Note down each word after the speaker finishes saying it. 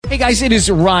Hey guys, it is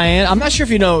Ryan. I'm not sure if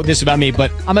you know this about me, but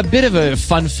I'm a bit of a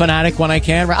fun fanatic when I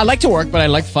can. I like to work, but I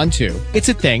like fun too. It's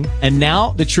a thing. And now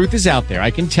the truth is out there.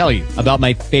 I can tell you about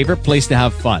my favorite place to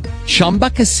have fun. Chumba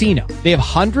Casino. They have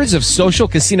hundreds of social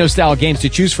casino style games to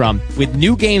choose from with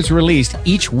new games released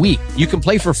each week. You can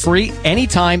play for free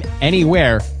anytime,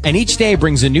 anywhere. And each day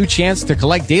brings a new chance to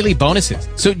collect daily bonuses.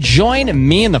 So join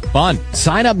me in the fun.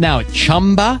 Sign up now at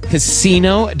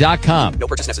ChumbaCasino.com. No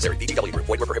purchase necessary. VGW Group.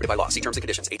 Void where prohibited by law. See terms and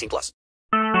conditions. 18+.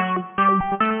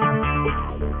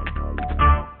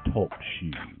 Talk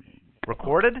shoes.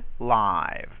 Recorded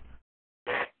live.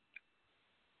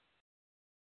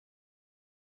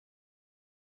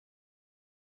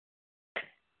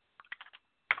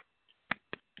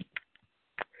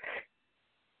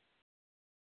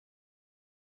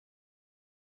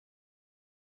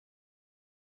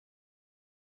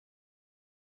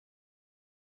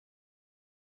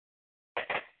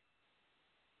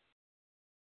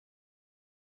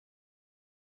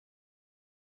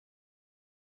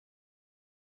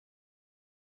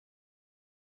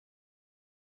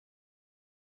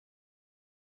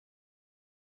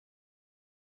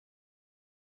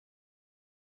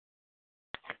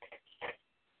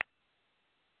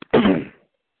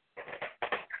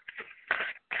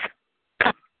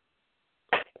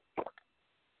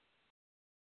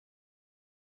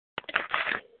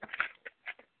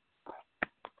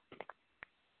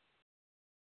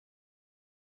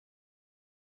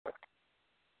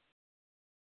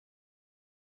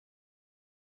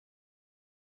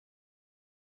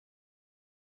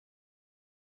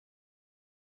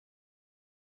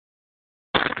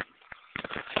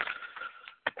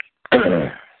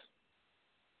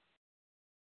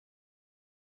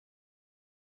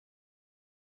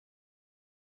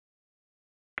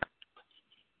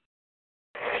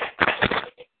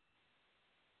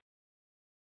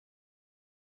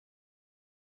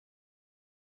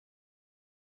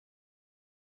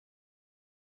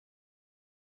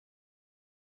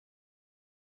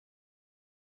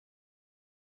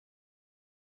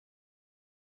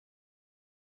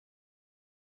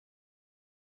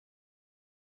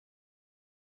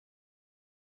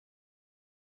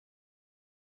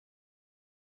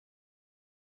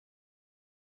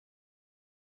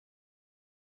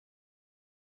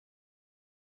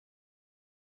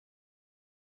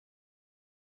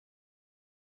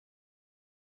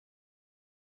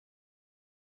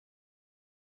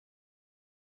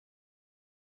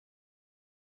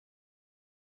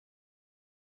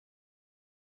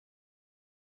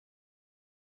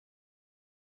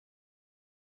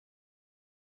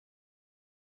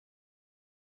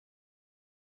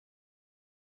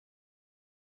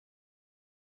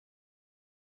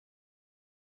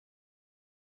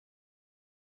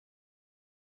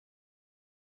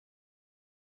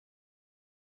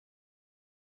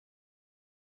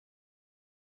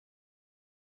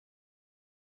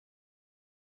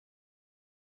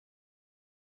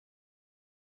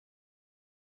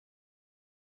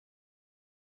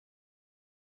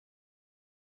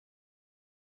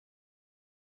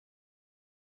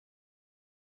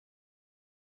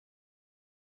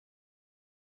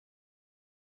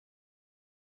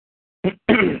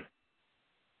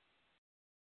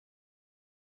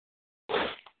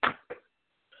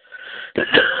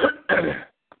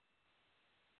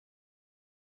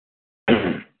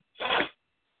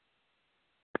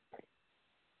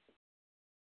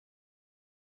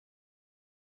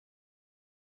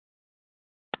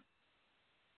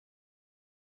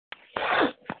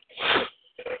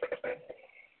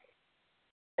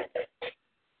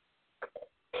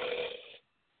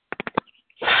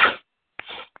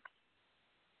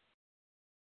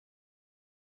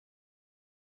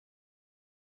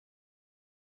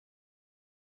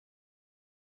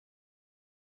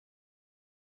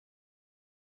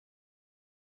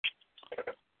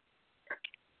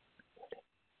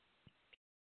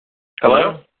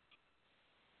 Hello?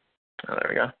 Oh, there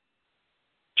we go.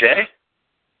 Jay?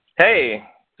 Hey,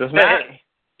 this is Matt. Hey.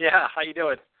 Yeah, how you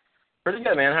doing? Pretty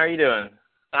good, man. How are you doing?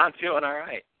 I'm doing all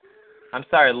right. I'm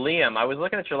sorry, Liam. I was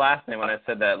looking at your last name when I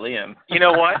said that, Liam. You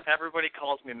know what? Everybody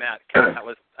calls me Matt. 'Cause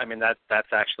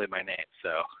that's actually my name.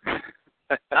 So.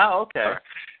 Oh, okay.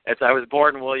 I was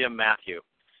born William Matthew.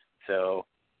 So.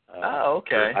 Oh,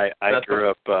 okay. I grew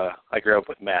up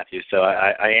with Matthew, so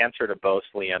I answer to both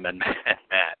Liam and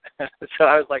Matt. So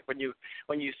I was like, when you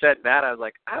said Matt, I was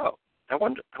like, oh, I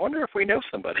wonder if we know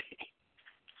somebody.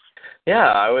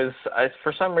 Yeah,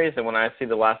 for some reason when I see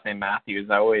the last name Matthews,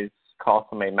 I always call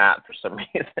somebody Matt for some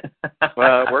reason.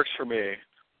 Well, it works for me.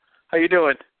 How you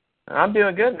doing? I'm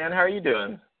doing good, man. How are you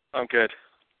doing? I'm good.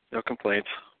 No complaints.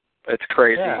 It's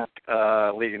crazy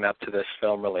leading up to this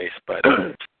film release, but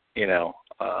you know,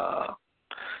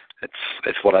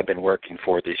 it's what I've been working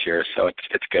for this year, so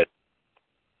it's good.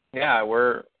 Yeah, we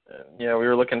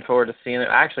were looking forward to seeing it.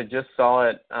 I actually just saw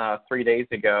it 3 days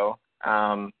ago.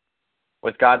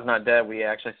 With God's Not Dead, we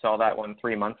actually saw that one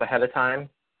 3 months ahead of time.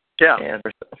 Yeah. And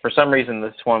for some reason,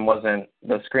 this one wasn't,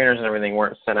 the screeners and everything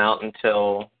weren't sent out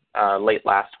until late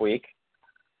last week.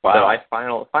 Wow. So I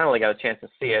finally got a chance to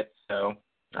see it. So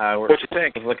what'd you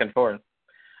think? I was looking forward.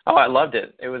 Oh, I loved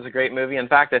it. It was a great movie. In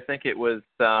fact, I think it was,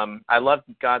 I loved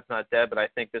God's Not Dead, but I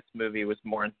think this movie was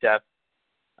more in depth,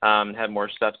 had more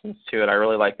substance to it. I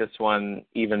really like this one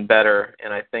even better,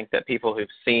 and I think that people who've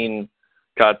seen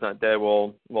God's Not Dead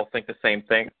will think the same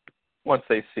thing once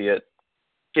they see it.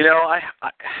 You know,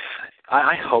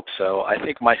 I hope so. I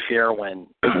think my fear when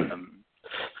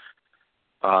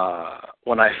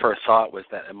I first saw it was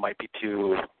that it might be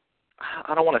too,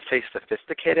 I don't want to say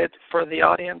sophisticated for the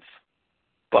audience,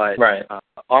 but right.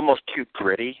 Almost too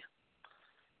gritty.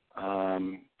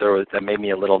 That made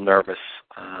me a little nervous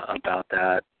about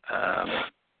that.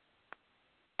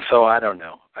 So I don't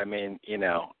know. I mean, you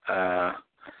know,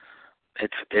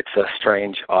 it's a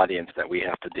strange audience that we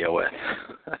have to deal with.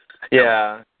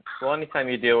 Yeah. Well, anytime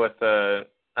you deal with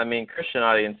Christian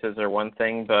audiences are one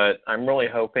thing, but I'm really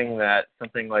hoping that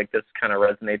something like this kind of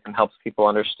resonates and helps people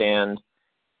understand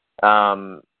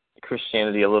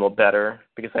Christianity a little better,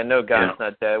 because I know God's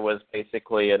Not Dead was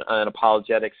basically an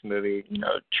apologetics movie, you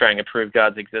know, trying to prove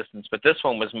God's existence, but this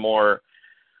one was more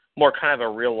kind of a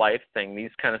real life thing. These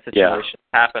kind of situations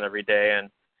happen every day, and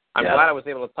I'm glad I was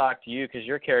able to talk to you, because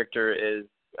your character is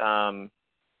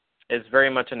very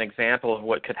much an example of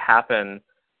what could happen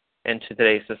in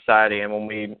today's society. And when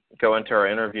we go into our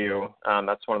interview,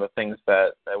 that's one of the things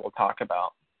that we'll talk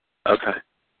about. Okay.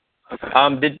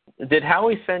 Did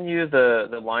Howie send you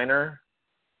the liner?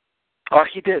 Oh,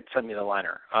 he did send me the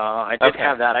liner. I did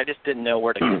have that. I just didn't know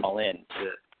where to call in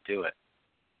to do it.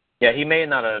 Yeah, he may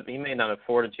not have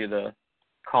forwarded you the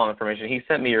call information. He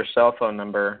sent me your cell phone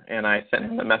number, and I sent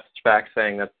him a message back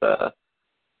saying that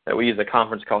we use a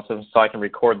conference call system so I can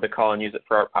record the call and use it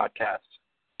for our podcast.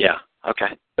 Yeah.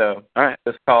 Okay. So all right,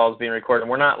 this call is being recorded.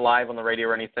 We're not live on the radio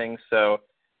or anything, so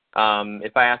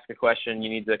if I ask a question, you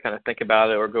need to kind of think about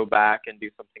it or go back and do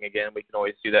something again. We can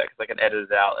always do that, because I can edit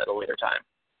it out at a later time.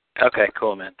 Okay,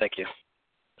 cool, man. Thank you.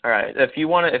 All right. If you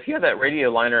have that radio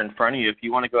liner in front of you, if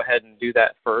you want to go ahead and do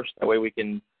that first, that way we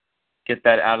can get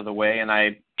that out of the way. And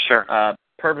I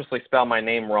purposely spell my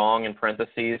name wrong in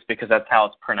parentheses, because that's how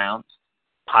it's pronounced.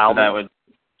 Heilman?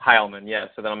 Heilman, yeah.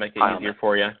 So that'll make it easier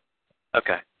for you.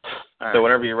 Okay. All right. So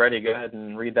whenever you're ready, go ahead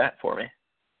and read that for me.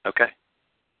 Okay.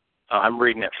 I'm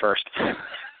reading it first.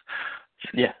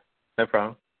 Yeah, no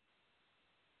problem.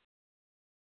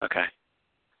 Okay.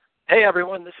 Hey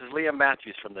everyone, this is Liam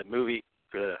Matthews from the movie.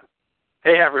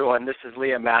 Hey everyone, this is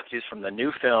Liam Matthews from the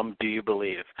new film Do You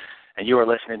Believe? And you are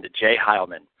listening to Jay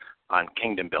Heilman on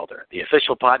Kingdom Builder, the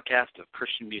official podcast of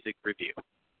Christian Music Review.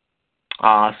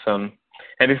 Awesome.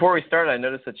 And before we start, I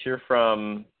noticed that you're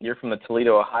from the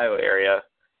Toledo, Ohio area.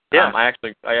 Yeah. I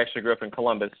actually grew up in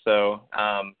Columbus, so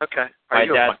okay. My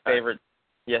dad's favorite.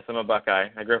 Yes, I'm a Buckeye.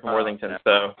 I grew up in Worthington,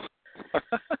 so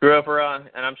grew up around,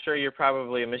 and I'm sure you're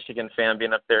probably a Michigan fan,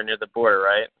 being up there near the border,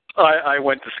 right? I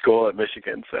went to school at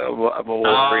Michigan, so I'm a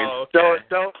Wolverine. Oh, okay.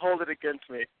 Don't hold it against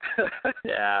me.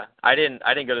 Yeah, I didn't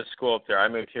go to school up there. I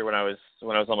moved here when I was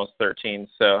almost 13,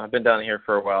 so I've been down here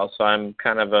for a while. So I'm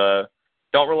kind of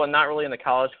not really into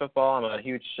college football. I'm a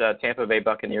huge Tampa Bay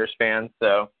Buccaneers fan.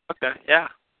 So okay, yeah.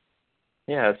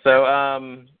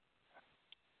 So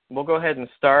we'll go ahead and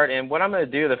start. And what I'm going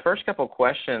to do, the first couple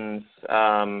questions,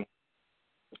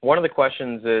 one of the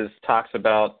questions talks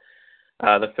about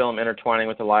the film intertwining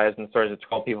with the lives and stories of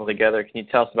 12 people together. Can you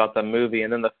tell us about the movie?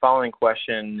 And then the following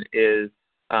question is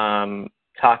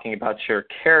talking about your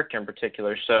character in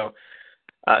particular. So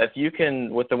if you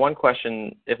can, with the one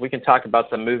question, if we can talk about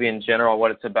the movie in general,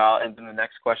 what it's about, and then the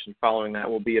next question following that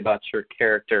will be about your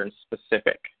character in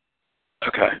specific.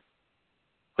 Okay.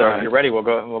 So if you're ready, we'll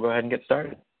go ahead and get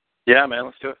started. Yeah, man,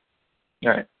 let's do it.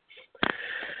 All right.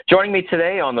 Joining me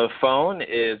today on the phone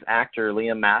is actor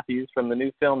Liam Matthews from the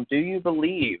new film Do You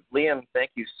Believe? Liam,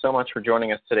 thank you so much for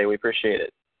joining us today. We appreciate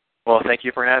it. Well, thank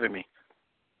you for having me.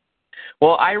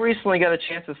 Well, I recently got a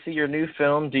chance to see your new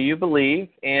film, Do You Believe?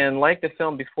 And like the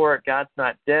film before it, God's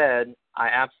Not Dead, I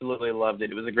absolutely loved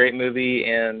it. It was a great movie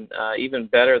and even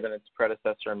better than its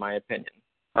predecessor, in my opinion.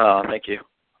 Oh, thank you.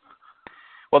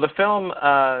 Well, the film,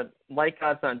 like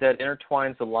God's Not Dead,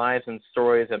 intertwines the lives and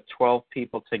stories of 12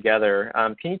 people together.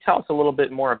 Can you tell us a little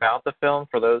bit more about the film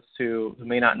for those who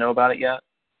may not know about it yet?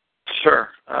 Sure.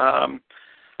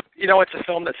 it's a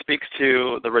film that speaks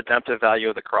to the redemptive value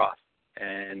of the cross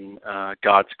and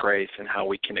God's grace and how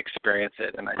we can experience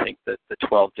it. And I think that the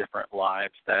 12 different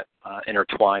lives that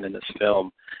intertwine in this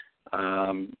film,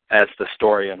 as the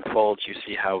story unfolds, you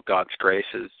see how God's grace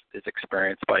is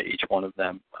experienced by each one of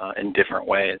them in different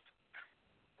ways.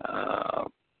 And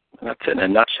that's it in a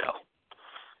nutshell.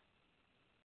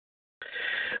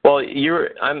 Well,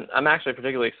 I'm actually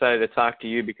particularly excited to talk to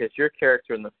you because your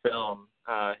character in the film,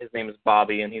 his name is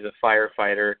Bobby, and he's a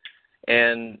firefighter.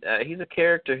 And he's a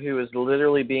character who is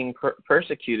literally being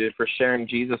persecuted for sharing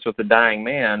Jesus with a dying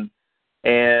man.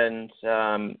 And,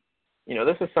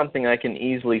 this is something I can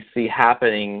easily see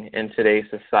happening in today's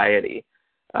society.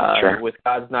 Sure. With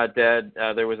God's Not Dead,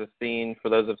 there was a scene, for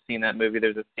those who have seen that movie,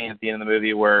 there's a scene at the end of the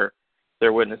movie where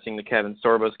they're witnessing to Kevin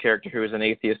Sorbo's character, who is an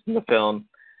atheist in the film.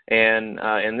 And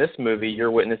in this movie,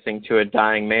 you're witnessing to a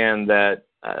dying man that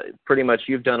pretty much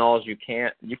you've done all you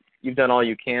can. You've done all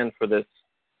you can for this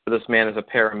man as a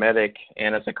paramedic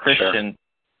and as a Christian. Sure.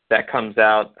 That comes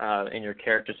out in your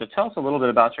character. So tell us a little bit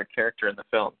about your character in the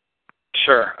film.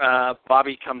 Sure.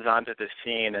 Bobby comes onto the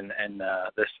scene, and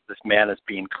this man is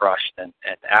being crushed. And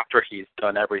after he's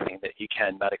done everything that he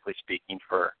can, medically speaking,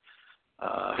 for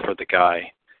the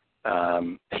guy,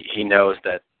 he knows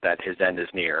that his end is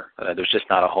near. There's just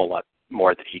not a whole lot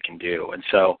more that he can do. And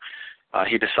so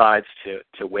he decides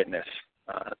to witness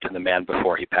to the man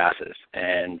before he passes.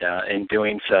 And in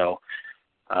doing so,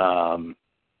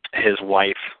 his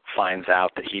wife finds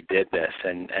out that he did this,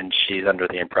 and she's under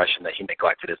the impression that he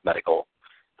neglected his medical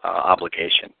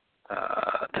obligation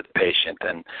to the patient.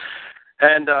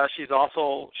 And she's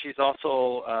also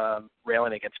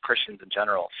railing against Christians in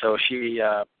general. So she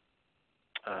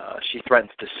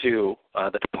threatens to sue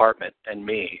the department and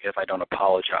me if I don't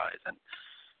apologize.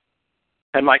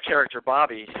 And my character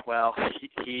Bobby, well,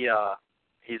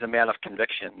 he's a man of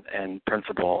conviction and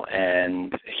principle,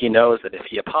 and he knows that if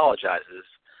he apologizes,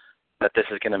 that this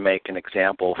is going to make an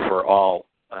example for all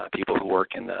people who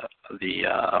work in the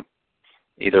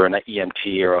either an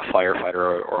EMT or a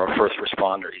firefighter or a first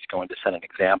responder. He's going to set an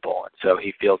example, and so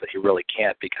he feels that he really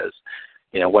can't because,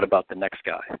 what about the next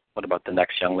guy? What about the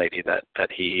next young lady that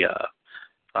he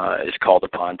is called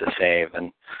upon to save,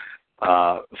 and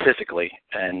physically,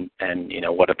 and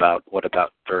what about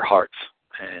their hearts?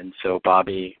 And so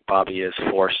Bobby is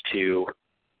forced to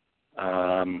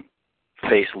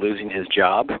face losing his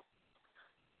job,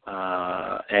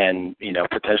 and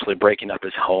potentially breaking up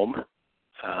his home,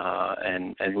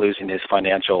 and losing his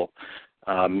financial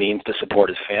means to support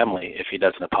his family if he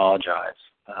doesn't apologize,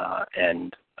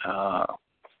 and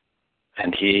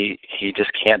he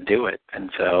just can't do it.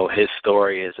 And so his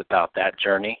story is about that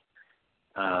journey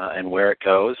and where it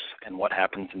goes and what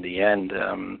happens in the end.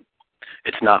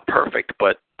 It's not perfect,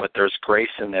 but there's grace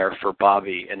in there for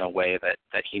Bobby in a way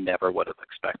that he never would have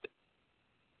expected.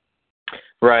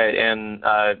 Right, and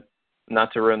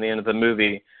not to ruin the end of the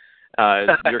movie,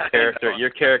 your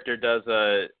character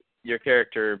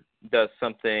does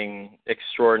something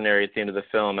extraordinary at the end of the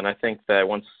film, and I think that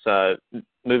once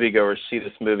moviegoers see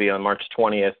this movie on March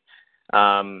 20th,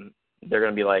 they're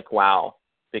going to be like, wow,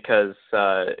 because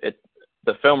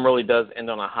the film really does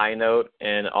end on a high note,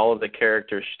 and all of the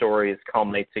characters' stories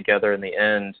culminate together in the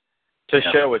end to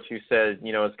show what you said,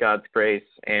 it's God's grace,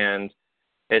 and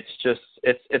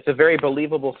it's a very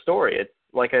believable story. It's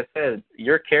like I said,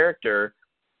 your character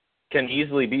can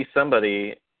easily be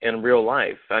somebody in real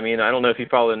life. I mean, I don't know if you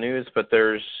follow the news, but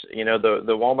there's,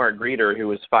 the Walmart greeter who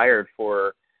was fired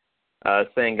for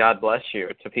saying God bless you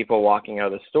to people walking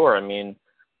out of the store. I mean,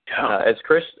 as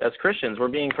Christians, we're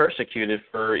being persecuted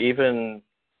for even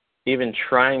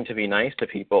trying to be nice to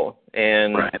people,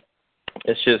 and right.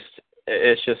 It's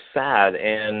just sad,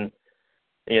 and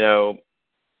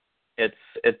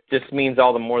it just means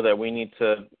all the more that we need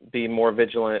to be more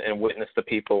vigilant and witness to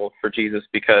people for Jesus,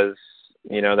 because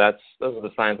those are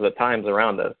the signs of the times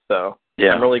around us. So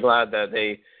I'm really glad that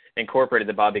they incorporated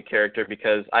the Bobby character,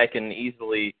 because I can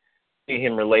easily see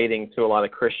him relating to a lot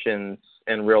of Christians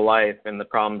in real life and the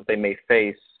problems they may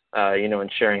face, in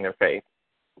sharing their faith.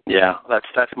 Yeah,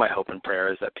 that's my hope and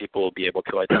prayer, is that people will be able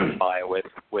to identify with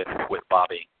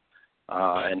Bobby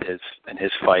and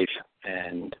his fight.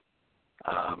 And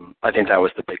I think that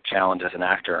was the big challenge as an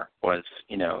actor, was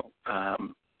how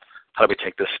do we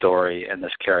take this story and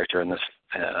this character and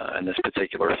this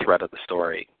particular thread of the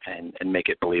story and make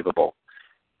it believable.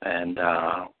 And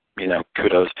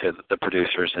kudos to the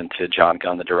producers and to John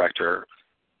Gunn, the director,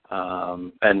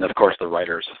 and of course the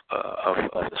writers of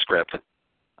the script,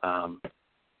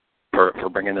 for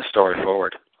bringing this story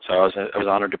forward. So I was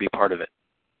honored to be part of it.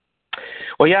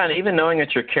 Well, yeah, and even knowing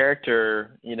that your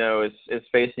character, is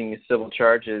facing civil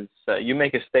charges, you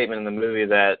make a statement in the movie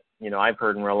that, I've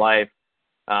heard in real life.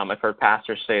 I've heard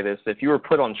pastors say this: if you were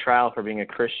put on trial for being a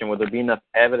Christian, would there be enough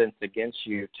evidence against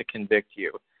you to convict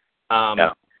you?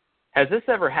 Yeah. Has this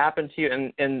ever happened to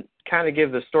you? And kind of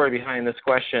give the story behind this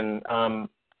question.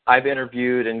 I've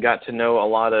interviewed and got to know a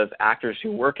lot of actors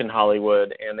who work in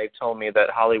Hollywood, and they've told me that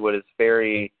Hollywood is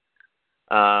very,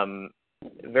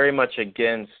 very much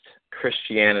against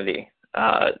Christianity.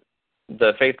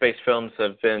 The faith-based films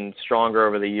have been stronger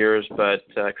over the years, but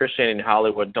Christianity and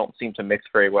Hollywood don't seem to mix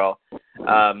very well.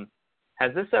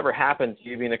 Has this ever happened to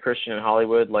you, being a Christian in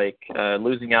Hollywood, like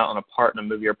losing out on a part in a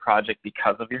movie or project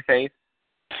because of your faith?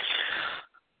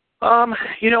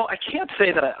 I can't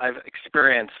say that I've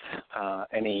experienced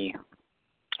any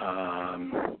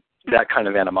that kind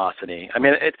of animosity. I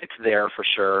mean, it's there for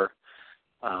sure,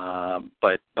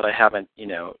 but I haven't,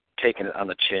 taken it on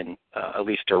the chin, at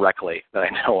least directly, that I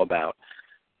know about.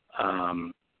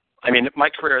 I mean, my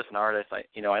career as an artist,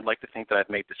 I'd like to think that I've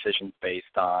made decisions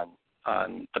based on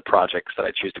the projects that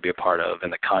I choose to be a part of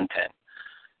and the content.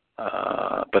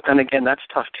 But then again, that's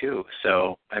tough too.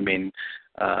 So, I'm in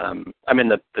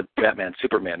the Batman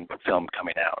Superman film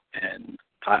coming out, and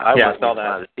I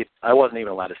wasn't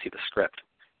even allowed to see the script.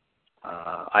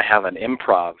 I have an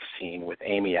improv scene with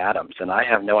Amy Adams, and I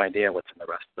have no idea what's in the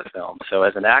rest of the film. So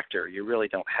as an actor, you really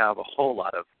don't have a whole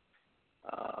lot of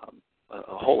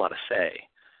say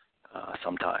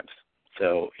sometimes.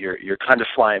 So you're kind of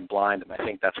flying blind, and I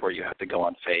think that's where you have to go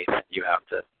on faith. You have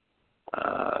to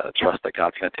trust that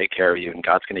God's going to take care of you, and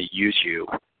God's going to use you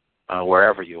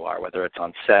wherever you are, whether it's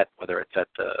on set, whether it's at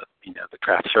the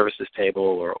craft services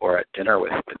table, or at dinner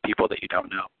with people that you don't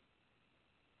know.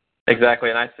 Exactly,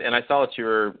 and I saw that you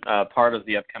were part of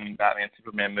the upcoming Batman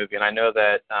Superman movie, and I know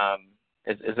that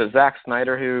is it Zack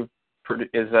Snyder who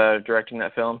is directing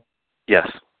that film? Yes.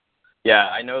 Yeah,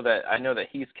 I know that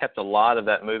he's kept a lot of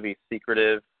that movie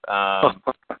secretive,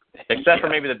 except for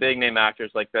maybe the big name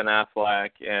actors like Ben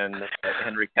Affleck and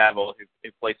Henry Cavill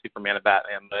who play Superman and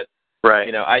Batman. But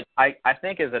right, I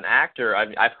think as an actor,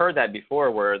 I've heard that before,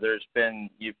 where there's been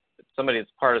somebody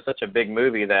that's part of such a big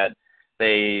movie that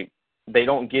they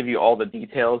don't give you all the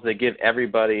details. They give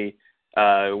everybody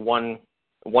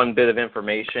one bit of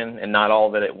information and not all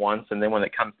of it at once. And then when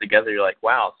it comes together, you're like,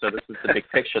 wow, so this is the big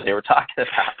picture they were talking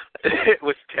about. It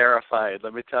was terrifying,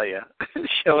 let me tell you,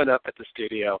 showing up at the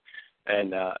studio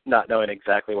and not knowing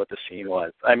exactly what the scene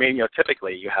was. I mean,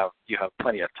 typically you have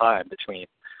plenty of time between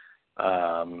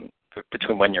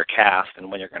when you're cast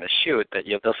and when you're going to shoot, that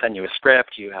they'll send you a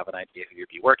script, you have an idea who you'll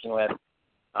be working with.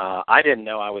 I didn't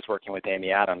know I was working with Amy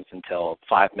Adams until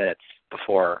 5 minutes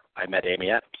before I met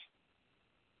Amy Adams.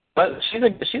 But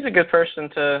she's a good person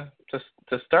to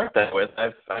start that with.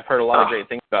 I've heard a lot of great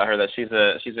things about her. That she's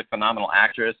a phenomenal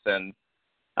actress, and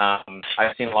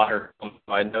I've seen a lot of her films.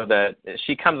 I know that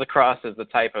she comes across as the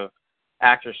type of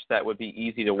actress that would be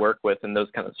easy to work with in those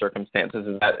kind of circumstances.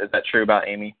 Is that true about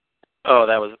Amy? Oh,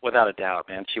 that was without a doubt,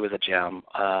 man. She was a gem.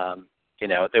 I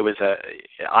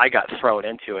got thrown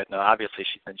into it, and obviously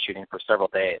she's been shooting for several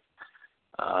days,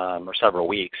 or several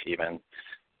weeks even,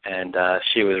 and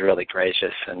she was really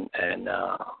gracious and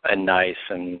nice,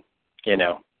 and she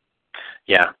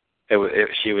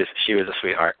was a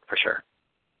sweetheart for sure.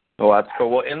 Well, that's cool.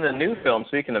 Well, in the new film,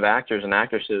 speaking of actors and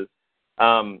actresses,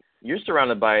 you're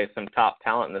surrounded by some top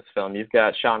talent in this film. You've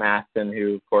got Sean Astin,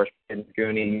 who of course in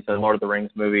Goonies and Lord of the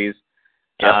Rings movies.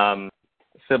 Yep.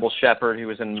 Sybil Shepherd, who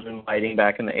was in Moonlighting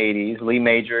back in the 80s, Lee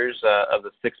Majors of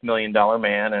The $6 Million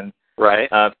Man, and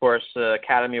right. Of course,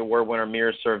 Academy Award winner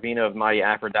Mira Sorvino of Mighty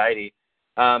Aphrodite.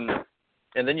 And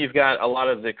then you've got a lot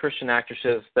of the Christian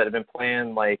actresses that have been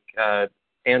playing, like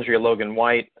Andrea Logan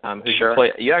White, who sure.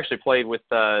 you actually played in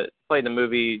the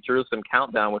movie Jerusalem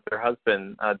Countdown with her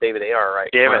husband, David Ayer, right?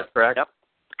 David, correct? Yep,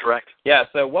 correct. Yeah,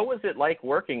 so what was it like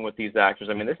working with these actors?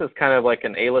 I mean, this is kind of like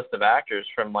an A-list of actors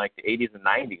from like the 80s and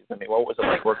 90s. I mean, what was it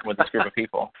like working with this group of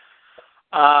people?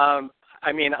 I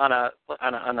mean, on a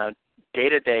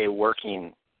day-to-day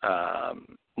working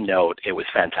note, it was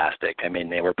fantastic. I mean,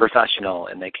 they were professional,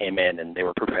 and they came in and they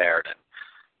were prepared,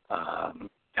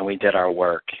 and we did our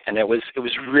work. And it was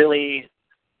really,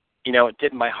 it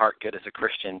did my heart good as a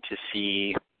Christian to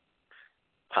see,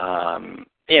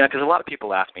 because a lot of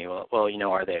people ask me, well,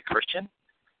 are they a Christian?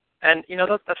 And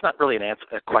that's not really a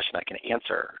question I can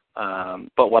answer.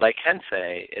 But what I can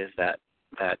say is that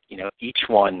each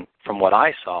one, from what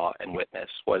I saw and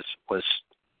witnessed, was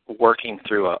working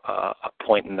through a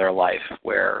point in their life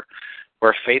where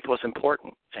faith was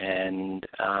important, and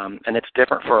it's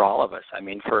different for all of us. I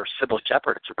mean, for Sybil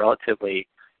Shepherd, it's a relatively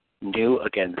new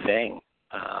thing.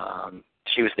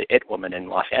 She was the it woman in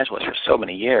Los Angeles for so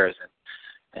many years,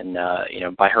 and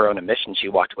by her own admission, she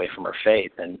walked away from her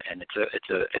faith, and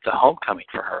it's a homecoming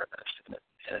for her in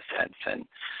a sense,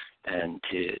 and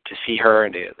to see her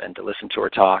and to listen to her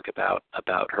talk about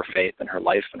her faith and her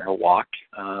life and her walk,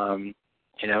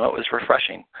 it was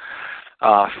refreshing.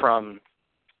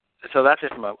 So that's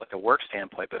it from a work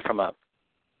standpoint, but from a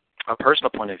personal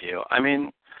point of view, I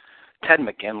mean, Ted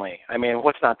McGinley, I mean,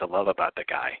 what's not to love about the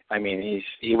guy? I mean,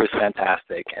 he was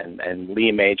fantastic, and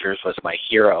Lee Majors was my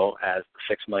hero as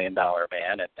the $6 Million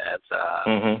Man, and as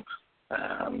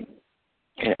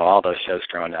all those shows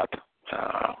growing up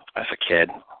as a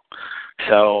kid.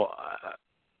 So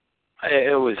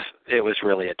it was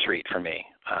really a treat for me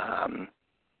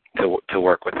to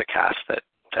work with the cast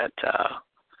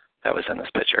that was in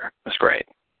this picture. It was great.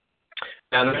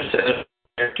 And there's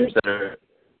characters that are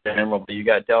memorable. You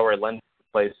got Delroy Lindo, who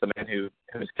plays the man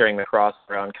who's carrying the cross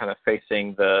around, kind of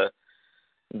facing the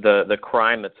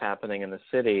crime that's happening in the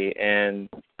city, and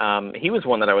he was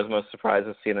one that I was most surprised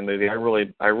to see in the movie. I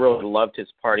really loved his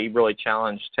part. He really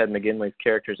challenged Ted McGinley's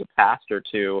character as a pastor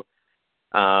to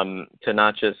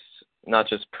not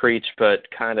just preach, but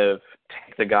kind of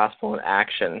take the gospel in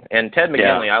action. And Ted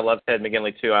McGinley, I loved Ted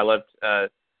McGinley too. I loved.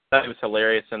 Thought he was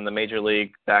hilarious in the Major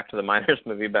League Back to the Minors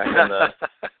movie back in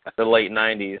the late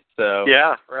 '90s. So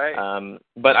yeah, right.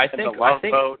 But I think the Love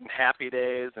Boat and Happy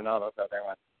Days and all those other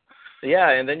ones.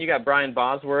 Yeah, and then you got Brian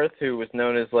Bosworth, who was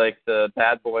known as like the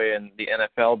bad boy in the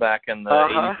NFL back in the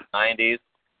 80s and 90s.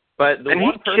 But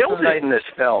he killed it in this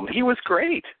film. He was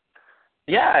great.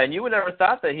 Yeah, and you would never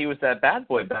thought that he was that bad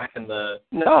boy back in the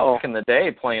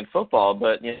day playing football.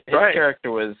 But his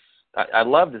character was. I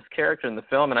loved his character in the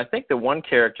film, and I think the one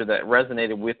character that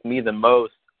resonated with me the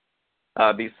most,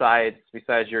 besides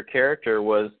your character,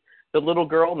 was the little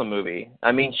girl in the movie.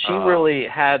 I mean, she really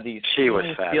had these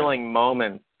feeling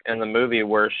moments in the movie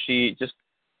where she just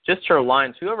her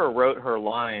lines. Whoever wrote her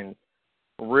lines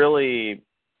really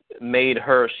made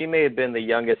her. She may have been the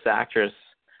youngest actress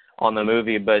on the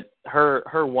movie, but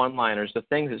her one-liners, the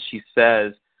things that she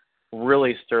says,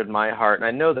 really stirred my heart. And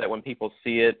I know that when people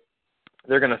see it,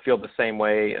 they're going to feel the same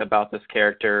way about this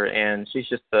character, and she's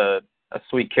just a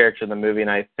sweet character in the movie.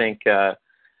 And I think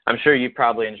I'm sure you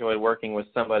probably enjoyed working with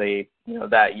somebody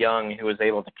that young who was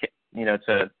able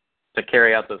to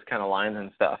carry out those kind of lines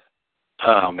and stuff.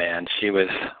 Oh man, she was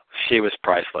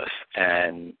priceless,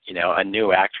 and a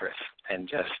new actress, and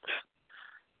just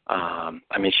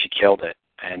I mean, she killed it.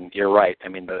 And you're right. I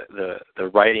mean, the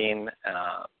writing,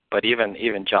 but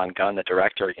even John Gunn, the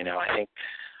director,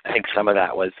 I think some of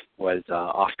that was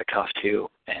off the cuff too,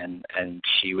 and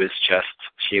she was just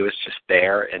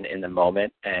there and in the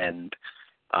moment, and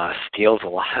steals a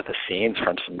lot of the scenes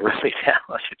from some really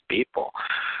talented people.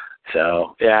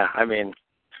 So yeah, I mean,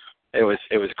 it was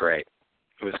great.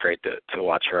 It was great to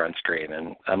watch her on screen,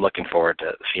 and I'm looking forward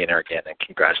to seeing her again and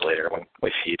congratulate her when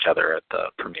we see each other at the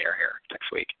premiere here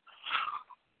next week.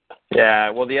 Yeah,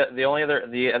 well, the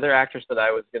other actress that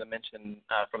I was going to mention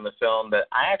from the film that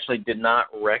I actually did not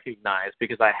recognize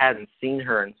because I hadn't seen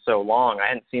her in so long. I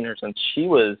hadn't seen her since she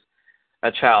was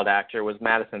a child actor, was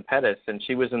Madison Pettis, and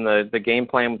she was in the Game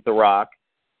Plan with The Rock.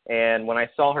 And when I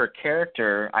saw her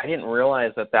character, I didn't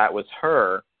realize that was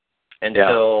her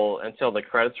until the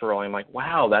credits were rolling. I'm like,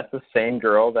 wow, that's the same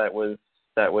girl that was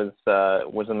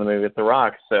in the movie with The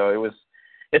Rock. So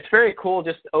it's very cool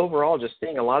just overall just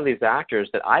seeing a lot of these actors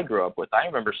that I grew up with. I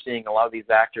remember seeing a lot of these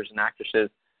actors and actresses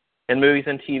in movies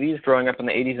and TVs growing up in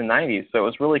the 80s and 90s. So it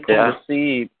was really cool to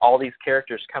see all these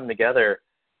characters come together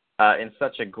in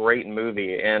such a great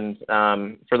movie. And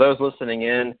for those listening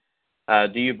in,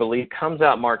 Do You Believe comes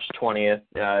out March 20th.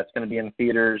 It's going to be in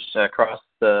theaters across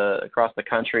the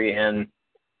country. And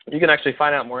you can actually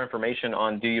find out more information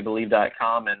on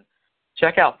doyoubelieve.com and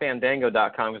check out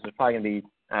fandango.com because there's probably going to be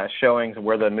showings of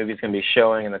where the movie's going to be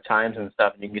showing and the times and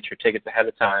stuff, and you can get your tickets ahead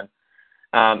of time.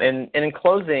 And in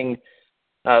closing,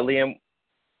 Liam,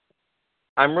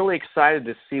 I'm really excited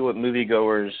to see what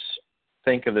moviegoers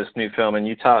think of this new film. And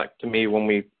you talked to me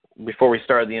before we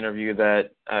started the interview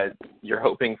that you're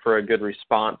hoping for a good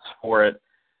response for it.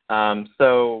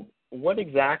 So what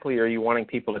exactly are you wanting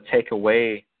people to take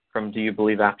away from Do You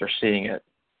Believe after seeing it?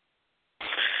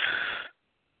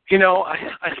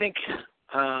 I think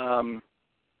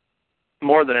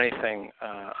more than anything,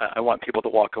 I want people to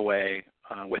walk away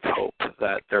with hope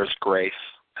that there's grace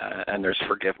and there's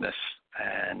forgiveness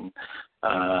and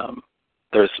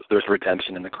there's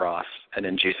redemption in the cross and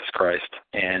in Jesus Christ.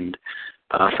 And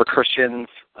for Christians,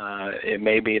 it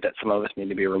may be that some of us need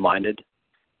to be reminded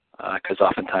because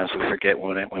oftentimes we forget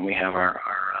when we have our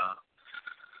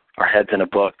our heads in a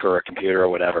book or a computer or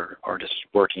whatever, or just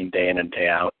working day in and day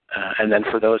out. And then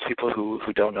for those people who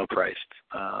don't know Christ,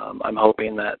 I'm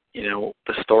hoping that, the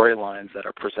storylines that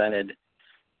are presented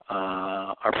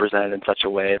in such a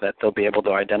way that they'll be able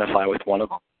to identify with one of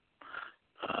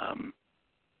them.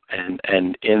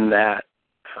 And in that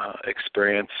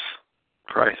experience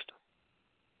Christ.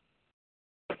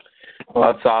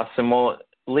 Well, that's awesome. Well,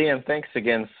 Liam, thanks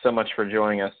again so much for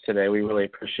joining us today. We really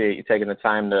appreciate you taking the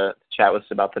time to chat with us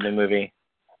about the new movie.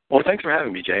 Well, thanks for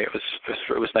having me, Jay. It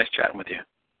was nice chatting with you.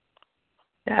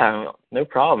 Yeah, no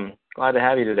problem. Glad to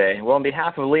have you today. Well, on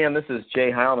behalf of Liam, this is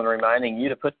Jay Heilman reminding you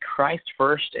to put Christ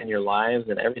first in your lives,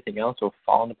 and everything else will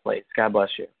fall into place. God bless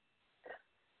you.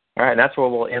 All right, and that's where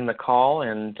we'll end the call.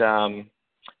 And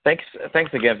thanks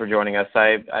again for joining us.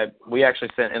 We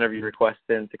actually sent interview requests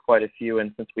in to quite a few,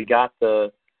 and since we got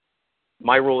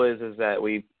my rule is that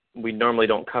we normally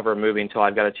don't cover a movie until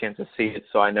I've got a chance to see it,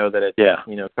 so I know that it's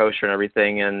kosher and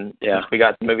everything. And since we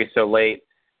got the movie so late,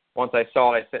 once I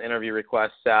saw it, I sent interview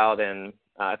requests out, and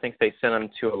I think they sent them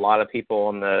to a lot of people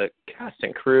on the cast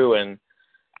and crew, and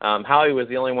Howie was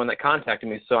the only one that contacted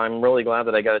me, so I'm really glad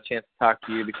that I got a chance to talk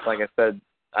to you because, like I said,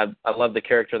 I love the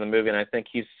character in the movie, and I think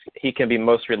he can be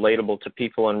most relatable to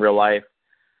people in real life.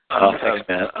 Oh, thanks,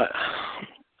 man.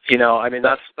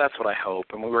 That's what I hope.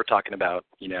 And we were talking about,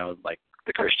 like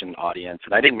the Christian audience,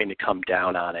 and I didn't mean to come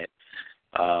down on it.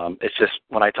 It's just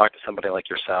when I talk to somebody like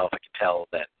yourself, I can tell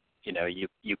that,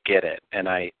 you get it. And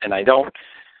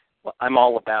I'm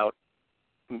all about,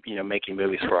 making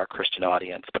movies for our Christian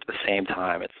audience, but at the same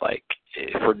time, it's like,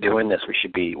 if we're doing this, we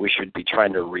should be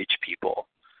trying to reach people.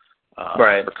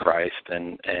 Right. For Christ,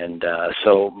 and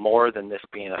so more than this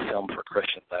being a film for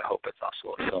Christians, I hope it's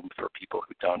also a film for people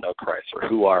who don't know Christ or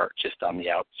who are just on the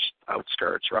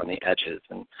outskirts or on the edges,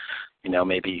 and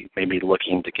maybe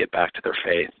looking to get back to their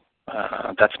faith.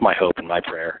 That's my hope and my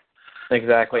prayer.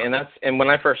 Exactly, and when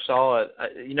I first saw it,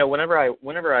 whenever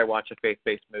I watch a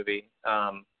faith-based movie,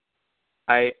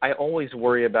 I always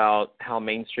worry about how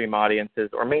mainstream audiences,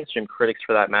 or mainstream critics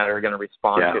for that matter, are going to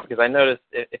respond to it. Because I noticed,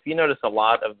 if you notice a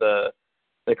lot of the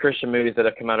Christian movies that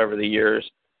have come out over the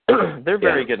years, they're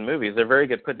very good movies. They're very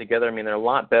good put together. I mean, they're a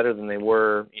lot better than they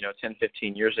were, 10,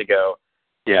 15 years ago.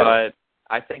 Yeah. But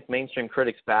I think mainstream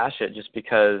critics bash it just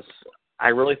because I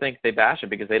really think they bash it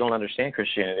because they don't understand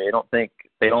Christianity.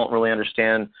 They don't really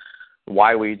understand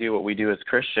why we do what we do as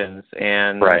Christians,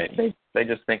 and they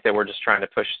just think that we're just trying to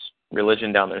push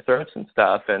religion down their throats and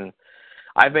stuff. And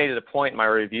I've made it a point in my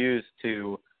reviews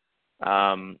to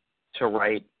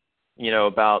write,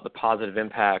 about the positive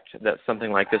impact that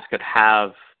something like this could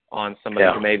have on somebody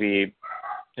who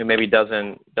maybe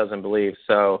doesn't believe.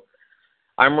 So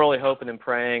I'm really hoping and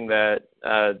praying that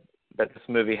this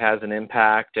movie has an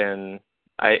impact, and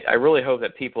I really hope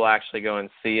that people actually go and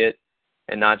see it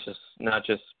and not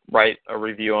just write a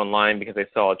review online because they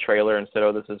saw a trailer and said,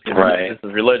 "Oh, this is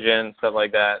religion," stuff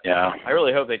like that. Yeah. I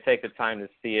really hope they take the time to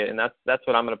see it, and that's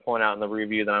what I'm going to point out in the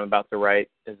review that I'm about to write,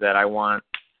 is that I want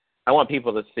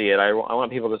people to see it. I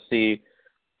want people to see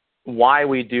why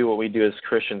we do what we do as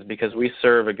Christians, because we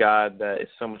serve a God that is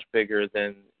so much bigger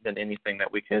than anything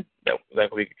that we could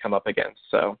come up against.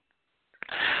 So,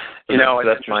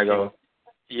 that's my goal.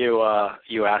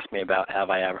 You asked me about have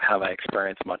I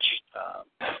experienced much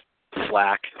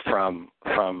flack from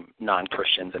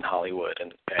non-Christians in Hollywood,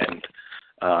 and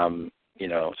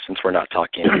since we're not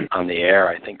talking on the air,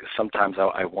 I think sometimes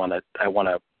I want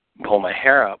to pull my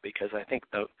hair out, because I think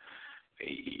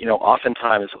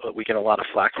oftentimes we get a lot of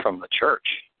flack from the church.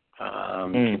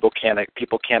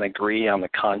 People can't agree on the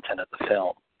content of the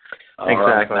film,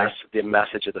 exactly, or the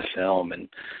message of the film, and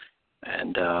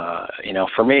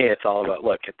for me, it's all about,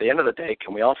 look, at the end of the day,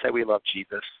 can we all say we love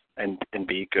Jesus and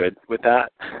be good with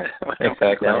that?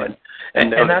 Exactly.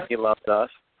 and know that he loves us.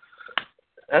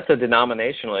 That's a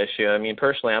denominational issue. I mean,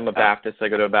 personally, I'm a Baptist. I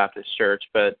go to a Baptist church,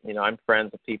 but, I'm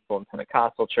friends with people in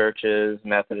Pentecostal churches,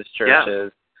 Methodist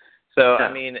churches. So,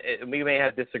 I mean, we may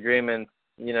have disagreements,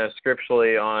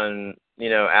 scripturally on,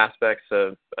 aspects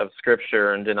of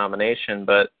Scripture and denomination,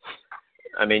 but,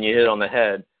 I mean, you hit it on the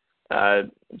head.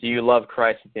 Do you love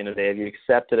Christ at the end of the day? Have you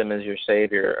accepted him as your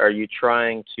Savior? Are you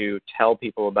trying to tell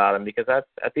people about him? Because that's,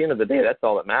 at the end of the day, that's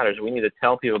all that matters. We need to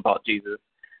tell people about Jesus,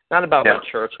 not about what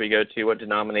church we go to, what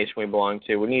denomination we belong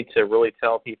to. We need to really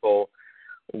tell people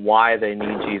why they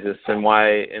need Jesus and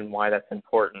why that's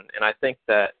important. And I think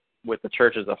that with the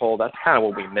church as a whole, that's kind of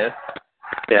what we miss.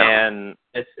 Yeah. And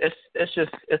it's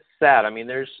sad. I mean,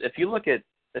 if you look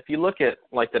at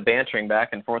like the bantering back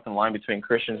and forth in line between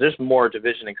Christians, there's more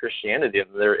division in Christianity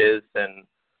than there is in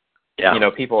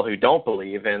people who don't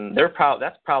believe, and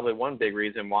that's probably one big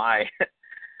reason why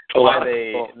why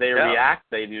they react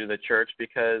they do to the church,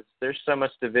 because there's so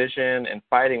much division and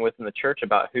fighting within the church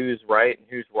about who's right and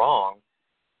who's wrong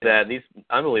that these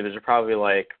unbelievers are probably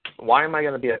like, why am I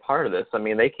going to be a part of this? I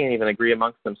mean, they can't even agree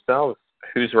amongst themselves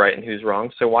who's right and who's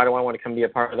wrong, so why do I want to come be a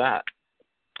part of that?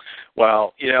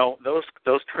 Well,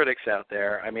 those critics out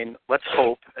there, I mean, let's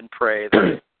hope and pray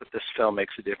that this film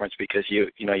makes a difference, because you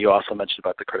also mentioned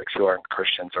about the critics who aren't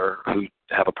Christians or who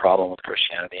have a problem with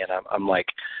Christianity, and I'm like,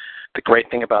 the great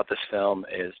thing about this film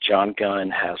is John Gunn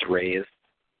has raised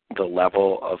the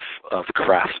level of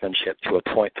craftsmanship to a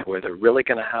point to where they're really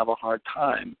going to have a hard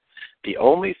time. The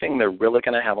only thing they're really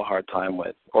going to have a hard time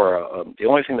with, or the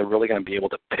only thing they're really going to be able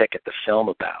to pick at the film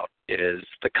about, is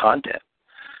the content.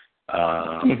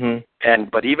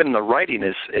 But even the writing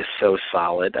is so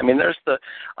solid. I mean,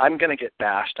 I'm going to get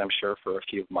bashed, I'm sure, for a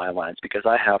few of my lines, because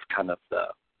I have the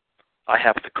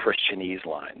Christianese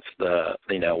lines.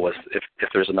 If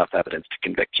there's enough evidence to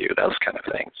convict you, those kind of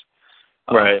things.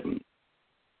 Right.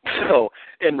 So,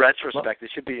 in retrospect, it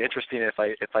should be interesting if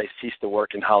I cease to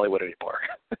work in Hollywood anymore.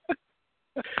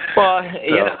 Well,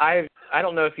 I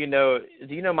don't know if you know.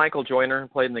 Do you know Michael Joyner, who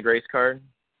played in The Grace Card?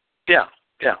 Yeah.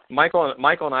 Yeah. Michael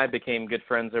and I became good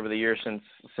friends over the years since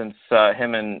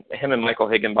him and Michael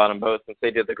Higginbottom both, since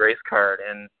they did The Grace Card.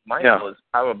 And Michael is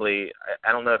probably,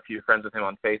 I don't know if you're friends with him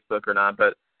on Facebook or not,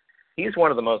 but he's one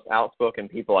of the most outspoken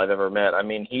people I've ever met. I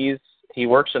mean, he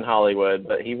works in Hollywood,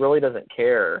 but he really doesn't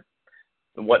care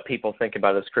what people think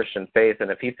about his Christian faith.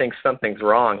 And if he thinks something's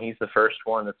wrong, he's the first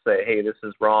one to say, hey, this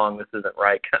is wrong, this isn't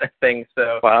right, kind of thing.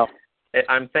 So wow.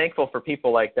 I'm thankful for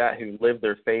people like that who live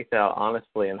their faith out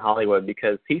honestly in Hollywood,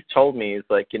 because he's told me, he's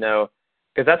like, because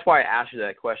that's why I asked you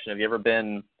that question. Have you ever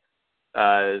been,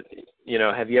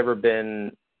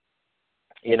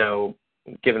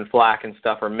 given flack and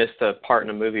stuff, or missed a part in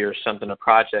a movie or something, a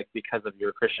project, because of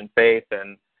your Christian faith?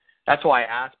 And that's why I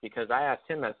asked, because I asked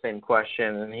him that same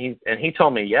question, and he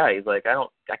told me, yeah, he's like, I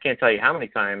can't tell you how many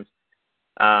times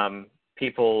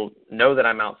people know that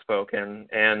I'm outspoken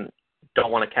and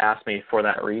don't want to cast me for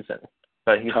that reason.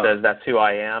 But he says, that's who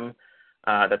I am.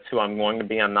 That's who I'm going to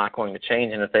be. I'm not going to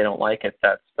change. And if they don't like it,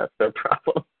 that's their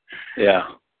problem. Yeah.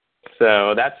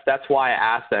 So that's why I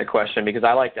asked that question, because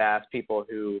I like to ask people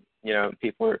who,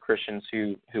 people who are Christians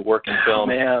who work in film.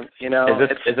 Man,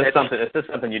 is this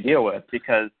something you deal with?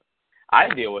 Because I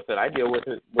deal with it. I deal with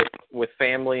it with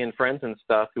family and friends and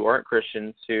stuff who aren't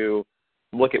Christians, who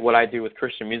look at what I do with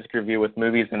Christian Music Review, with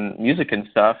movies and music and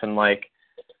stuff, and like,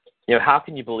 how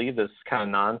can you believe this kind of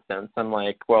nonsense? I'm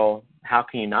like, well, how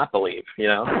can you not believe,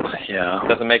 Yeah. It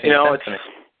doesn't make any sense to me.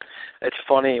 It's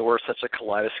funny, we're such a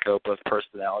kaleidoscope of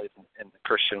personalities in the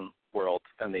Christian world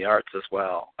and the arts as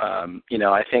well.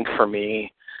 I think for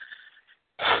me,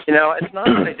 it's not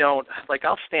that I don't, like,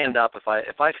 I'll stand up if I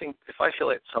feel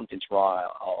like something's wrong,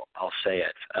 I'll say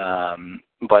it.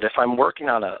 But if I'm working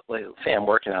on a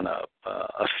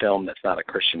film that's not a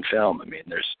Christian film, I mean,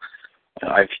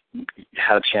 I've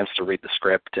had a chance to read the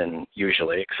script, and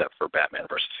usually, except for Batman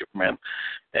versus Superman,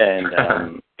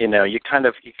 and you kind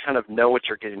of know what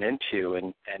you're getting into,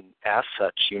 and as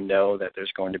such, that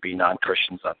there's going to be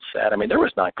non-Christians on set. I mean, there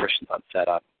was non-Christians on set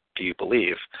on Do You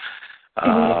Believe?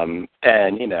 And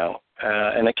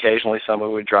and occasionally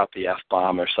someone would drop the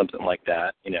F-bomb or something like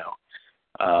that.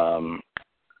 I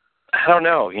don't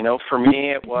know. For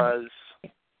me, it was,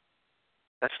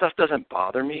 that stuff doesn't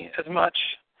bother me as much.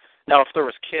 Now, if there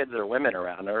was kids or women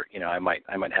around, or I might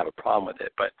have a problem with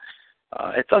it, but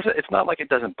it doesn't. It's not like it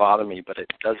doesn't bother me, but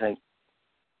it doesn't.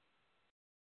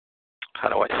 How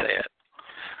do I say it?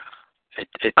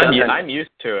 It doesn't. I'm used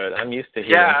to it. I'm used to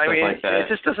hearing stuff like that. It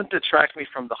just doesn't detract me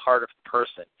from the heart of the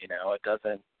person. It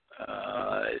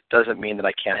doesn't mean that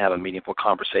I can't have a meaningful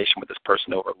conversation with this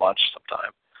person over lunch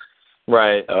sometime.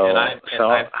 Right. So,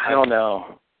 I don't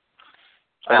know.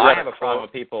 I have a problem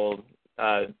with people,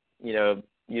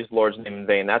 use the Lord's name in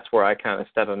vain. That's where I kind of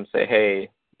step up and say, hey,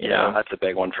 that's a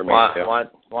big one for me too.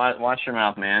 Watch your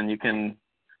mouth, man. You can.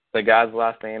 The God's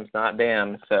last name's not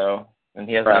damn, so, and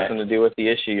he has nothing to do with the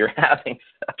issue you're having.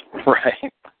 So.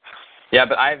 Right. Yeah,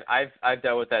 but I've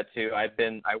dealt with that too. I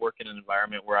work in an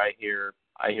environment where I hear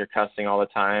cussing all the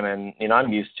time, and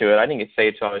I'm used to it. I didn't get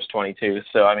saved till I was 22,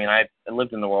 so I mean I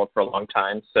lived in the world for a long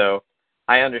time, so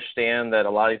I understand that a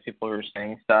lot of these people who are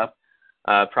saying stuff.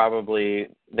 Probably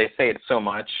they say it so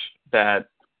much that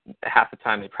half the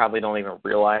time they probably don't even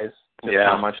realize just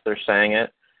how much they're saying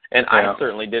it. And I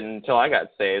certainly didn't until I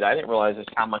got saved. I didn't realize just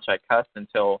how much I cussed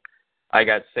until I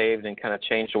got saved and kind of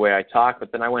changed the way I talk.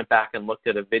 But then I went back and looked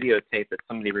at a videotape that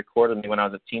somebody recorded me when I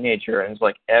was a teenager, and it's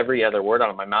like every other word out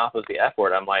of my mouth was the F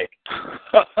word. I'm like,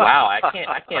 wow,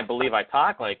 I can't believe I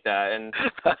talk like that. And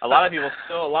a lot of people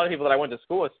that I went to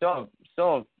school with still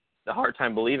have a hard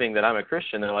time believing that I'm a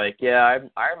Christian. They're like, yeah,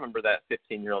 I remember that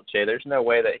 15-year-old Jay. There's no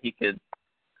way that he could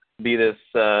be this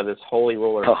holy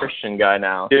roller Christian guy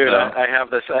now. Dude, so. I have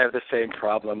the same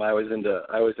problem. I was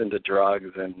into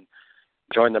drugs and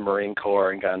joined the Marine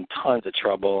Corps and got in tons of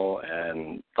trouble,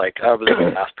 and like I was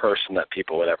the last person that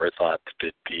people would ever thought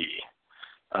to be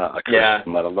a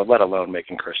Christian, let alone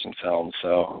making Christian films.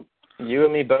 So you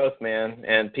and me both, man.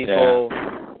 And people,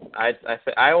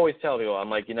 I always tell people, I'm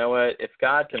like, you know what? If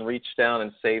God can reach down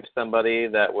and save somebody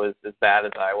that was as bad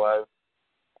as I was,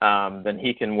 then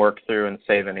He can work through and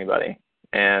save anybody.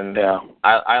 And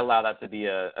I allow that to be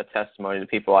a testimony to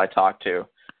people I talk to.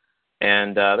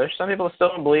 And there's some people that still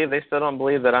don't believe. They still don't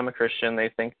believe that I'm a Christian. They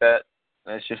think that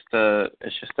it's just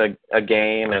a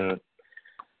game, and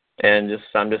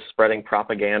I'm just spreading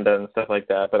propaganda and stuff like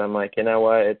that. But I'm like, you know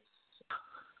what?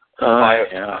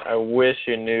 I wish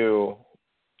you knew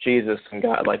Jesus and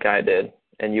God like I did,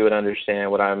 and you would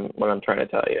understand what I'm trying to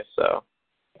tell you. So,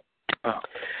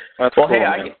 that's cool, hey,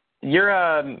 man.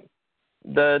 You're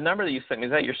the number that you sent me,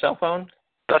 is that your cell phone?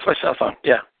 That's my cell phone.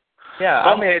 Yeah. Yeah.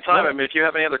 Call me anytime. I mean, if you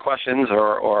have any other questions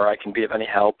or I can be of any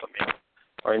help, I mean,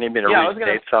 or you need me to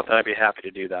restate something, I'd be happy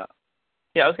to do that.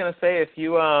 Yeah, I was gonna say, if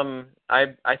you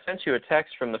I sent you a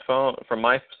text from the phone, from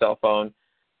my cell phone.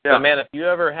 Yeah. But man, if you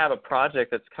ever have a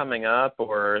project that's coming up,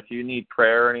 or if you need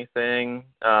prayer or anything,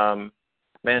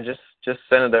 man, just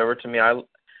send it over to me.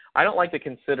 I don't like to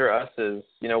consider us as,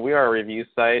 we are a review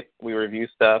site. We review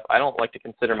stuff. I don't like to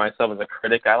consider myself as a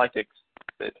critic. I like to,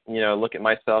 look at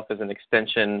myself as an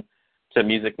extension to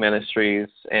music ministries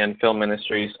and film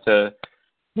ministries to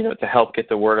help get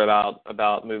the word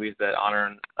about movies that honor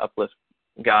and uplift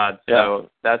God. So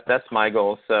that's my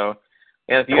goal. So,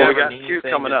 and if you we got two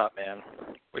coming up, man.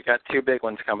 We got two big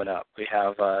ones coming up. We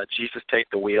have Jesus Take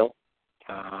the Wheel,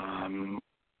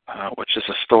 which is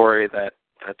a story that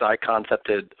I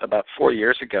concepted about 4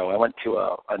 years ago. I went to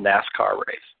a NASCAR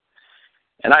race,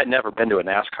 and I had never been to a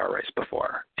NASCAR race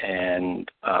before, and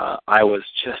I was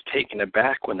just taken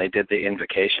aback when they did the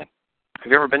invocation.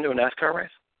 Have you ever been to a NASCAR race?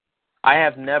 I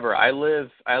have never. I live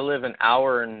an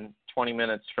hour and 20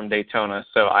 minutes from Daytona,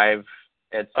 so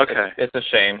it's a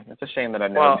shame. It's a shame that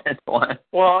I've never been to one.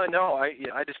 Well, no, I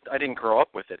didn't grow up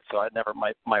with it, so I never.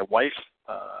 My wife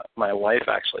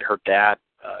actually, her dad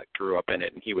grew up in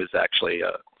it, and he was actually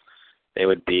they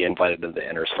would be invited to the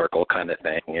inner circle kind of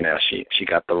thing. She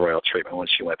got the royal treatment when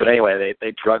she went. But anyway,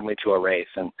 they drugged me to a race,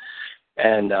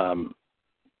 and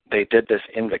they did this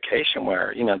invocation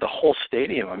where the whole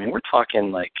stadium. I mean, we're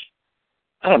talking like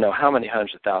I don't know how many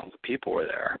hundreds of thousands of people were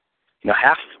there.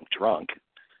 Half of them drunk.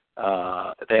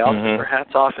 They all took their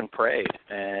hats off and prayed,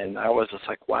 and I was just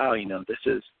like, wow, this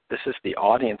is the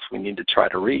audience we need to try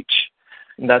to reach.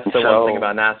 That's the one thing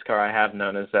about NASCAR I have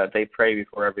known is that they pray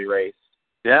before every race.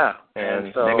 Yeah.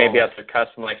 And they may be out there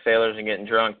cussing like sailors and getting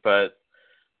drunk, but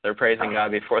they're praising God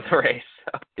before the race.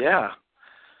 So. Yeah.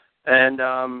 And,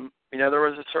 there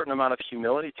was a certain amount of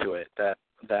humility to it that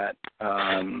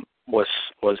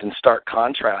was in stark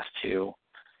contrast to,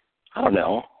 I don't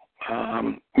know,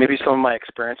 maybe some of my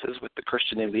experiences with the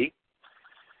Christian elite.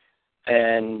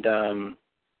 And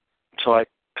so I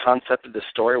concepted this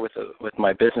story with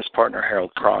my business partner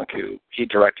Harold Kronk, who he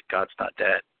directed God's Not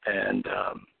Dead,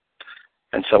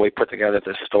 and so we put together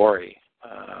this story,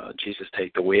 Jesus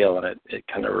Take the Wheel, and it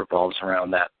kind of revolves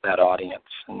around that audience,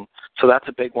 and so that's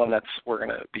a big one we're going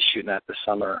to be shooting at this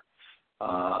summer,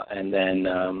 and then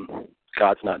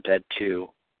God's Not Dead 2,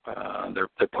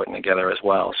 they're putting together as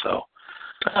well, so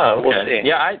we'll see.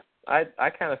 Yeah, I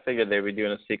kind of figured they'd be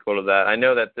doing a sequel to that. I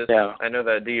know that I know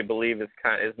that Do You Believe is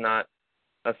not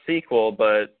a sequel,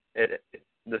 but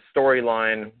the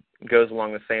storyline goes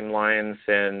along the same lines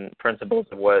and principles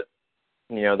of what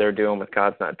they're doing with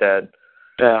God's Not Dead.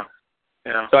 Yeah.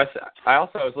 So I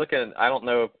was looking. I don't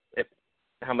know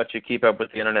how much you keep up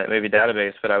with the Internet Movie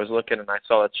Database, but I was looking and I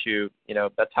saw that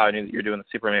that's how I knew that you're doing the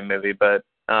Superman movie. But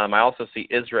I also see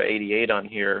Isra 88 on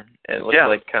here, and it looks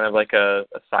like kind of like a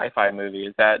sci-fi movie.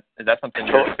 Is that something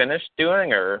you're finished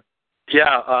doing, or?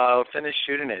 Yeah, finished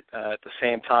shooting it at the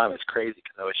same time. It's crazy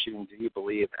because I was shooting Do You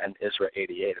Believe and Isra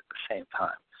 88 at the same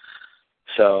time.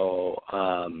 So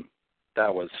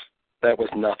that was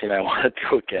nothing I want to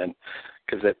do again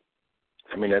because it's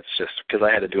just because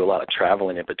I had to do a lot of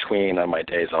traveling in between on my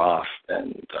days off,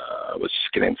 and I was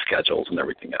just getting schedules and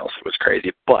everything else. It was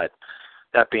crazy. But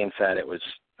that being said, it was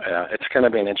It's going to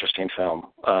be an interesting film.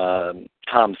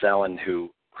 Tom Zellin, who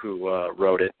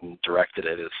wrote it and directed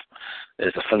it,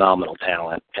 is a phenomenal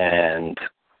talent, and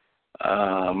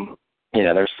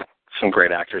there's some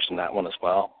great actors in that one as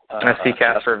well. I see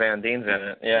Casper Van Dien's in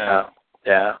it. Yeah.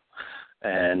 Yeah.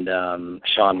 And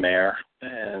Sean Mayer,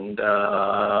 and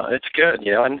it's good,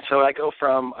 And so I go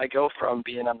from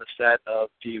being on the set of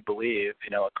Do You Believe,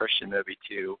 a Christian movie,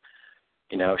 to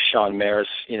Sean Mayer's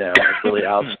really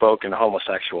outspoken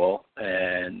homosexual,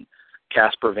 and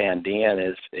Casper Van Dien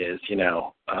is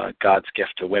God's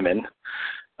gift to women,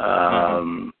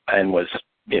 and was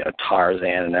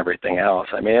Tarzan and everything else.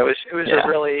 I mean, it was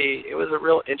a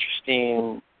real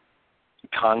interesting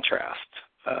contrast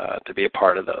to be a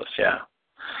part of those. Yeah.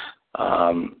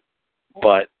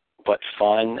 But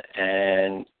fun,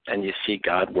 and you see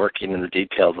God working in the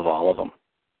details of all of them,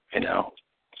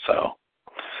 So.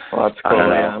 Well, that's cool.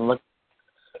 Yeah, I'm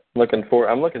looking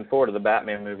forward to the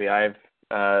Batman movie. I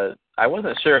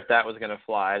wasn't sure if that was going to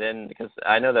fly. Because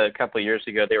I know that a couple of years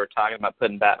ago they were talking about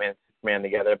putting Batman and Superman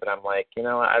together, but I'm like,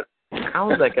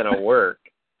 how is that going to work?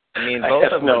 I mean,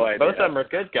 both of them are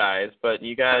good guys, but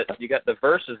you got the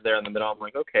verses there in the middle. I'm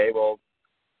like, okay, well,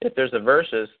 if there's a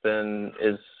versus, then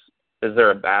is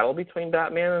there a battle between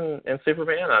Batman and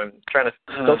Superman? I'm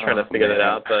still trying to figure that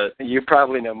out. But you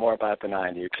probably know more about it than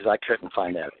I do, because I couldn't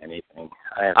find out anything.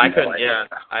 I couldn't. Yeah,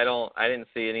 I didn't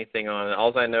see anything on it.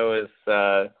 All I know is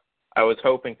I was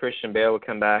hoping Christian Bale would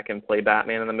come back and play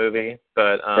Batman in the movie,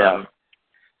 but I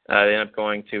ended up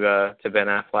going to Ben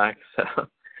Affleck. So.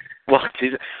 Well,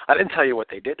 geez, I didn't tell you what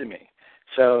they did to me.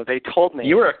 So they told me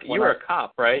you were a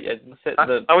cop, right?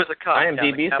 I was a cop.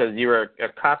 IMDb says you were a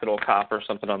Capitol cop or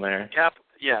something on there.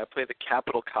 I played the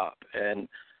Capitol cop, and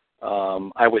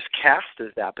I was cast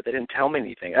as that, but they didn't tell me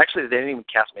anything. Actually, they didn't even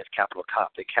cast me as Capitol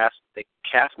cop. They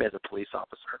cast me as a police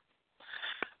officer,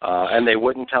 and they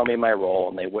wouldn't tell me my role,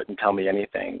 and they wouldn't tell me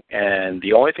anything. And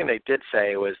the only thing they did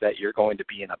say was that you're going to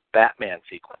be in a Batman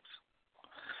sequence.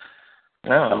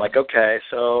 Oh. I'm like, okay,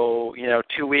 so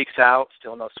 2 weeks out,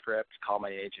 still no script. Call my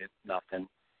agent, nothing.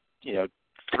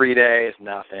 3 days,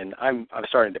 nothing. I'm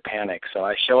starting to panic. So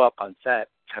I show up on set,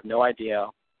 have no idea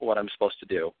what I'm supposed to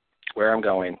do, where I'm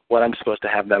going, what I'm supposed to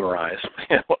have memorized,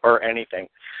 or anything.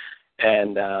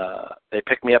 And they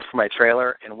picked me up from my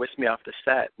trailer and whisked me off the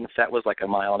set. And the set was like 1.5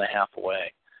 miles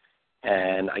away.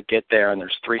 And I get there, and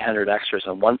there's 300 extras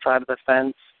on one side of the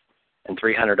fence and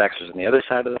 300 extras on the other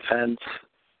side of the fence,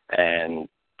 and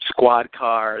squad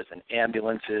cars and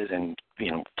ambulances, and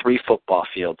 3 football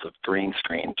fields of green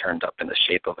screen turned up in the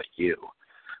shape of a U.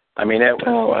 I mean, it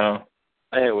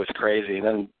was crazy. And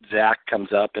then Zach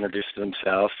comes up, introduces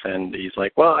himself, and he's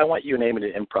like, "Well, I want you and Amy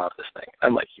to improv this thing."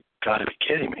 I'm like, "You got to be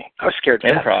kidding me!" I was scared to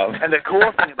improv. And the cool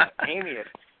thing about Amy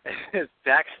is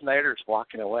Zack Snyder's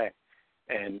walking away,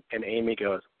 and Amy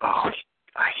goes, "Oh,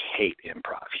 I hate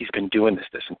improv. He's been doing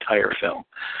this entire film."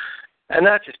 And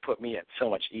that just put me at so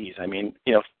much ease. I mean,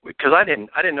 because I didn't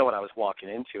know what I was walking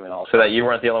into, and all. So that you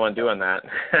weren't the only one doing that.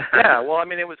 Yeah, well, I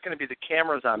mean, it was going to be the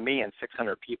cameras on me and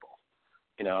 600 people.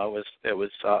 It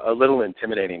was a little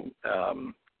intimidating.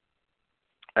 And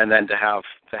then to have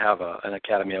an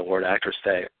Academy Award actress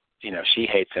say, she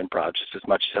hates improv just as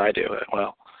much as I do.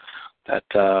 Well,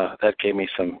 that gave me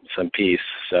some peace.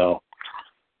 So,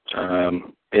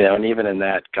 and even in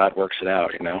that, God works it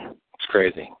out. It's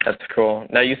crazy. That's cool.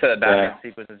 Now, you said that Batman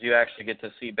sequence. Did you actually get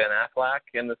to see Ben Affleck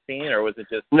in the scene, or was it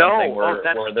just something where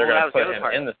they're going to put him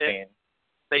in the scene?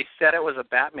 They said it was a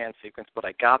Batman sequence, but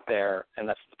I got there, and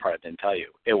that's the part I didn't tell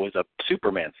you. It was a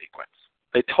Superman sequence.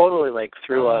 They totally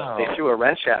threw a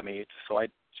wrench at me, so I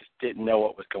just didn't know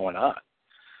what was going on.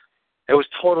 It was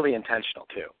totally intentional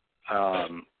too. I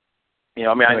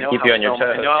know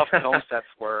how film sets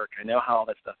work. I know how all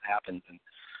that stuff happens, and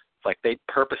it's like they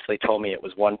purposely told me it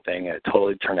was one thing, and it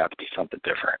totally turned out to be something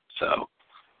different. So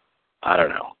I don't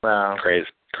know. Wow, crazy.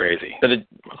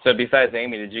 So besides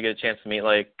Amy, did you get a chance to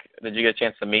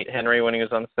meet Henry when he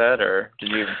was on set, or did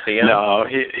you even see him? No,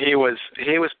 he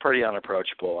was pretty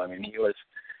unapproachable. I mean, he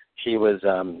was.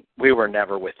 We were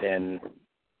never within.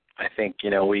 I think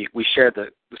we shared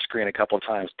the screen a couple of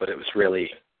times, but it was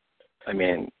really. I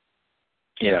mean,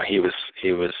 he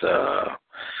was.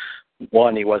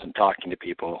 One, he wasn't talking to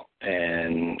people,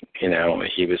 and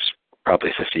he was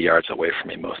probably 50 yards away from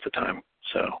me most of the time.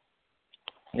 So.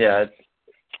 Yeah,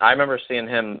 I remember seeing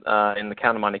him in The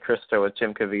Count of Monte Cristo with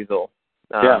Jim Caviezel.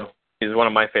 He's one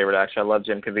of my favorite actors. I love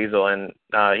Jim Caviezel, and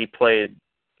he played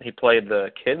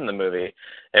the kid in the movie.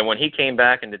 And when he came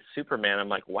back and did Superman, I'm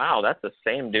like, wow, that's the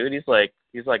same dude. He's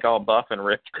like all buff and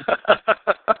ripped.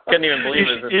 Couldn't even believe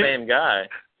it was the same guy.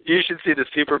 You should see the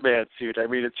Superman suit. I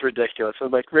mean, it's ridiculous.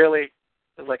 I'm like, really?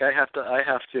 It's like I have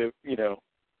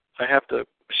to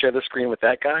share the screen with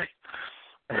that guy.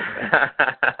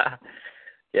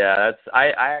 Yeah, that's.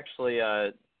 I actually,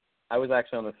 I was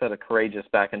actually on the set of Courageous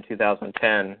back in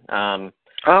 2010.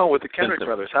 With the Kendrick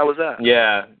brothers. How was that?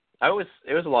 Yeah, it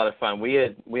was a lot of fun. We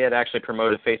had actually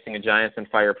promoted Facing a Giants and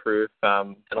Fireproof,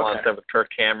 and a lot of stuff with Kirk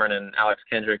Cameron and Alex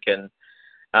Kendrick, and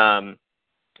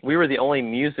we were the only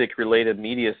music-related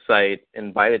media site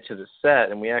invited to the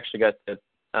set, and we actually got to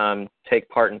take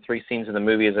part in 3 scenes in the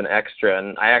movie as an extra.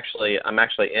 And I'm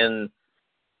actually in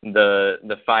the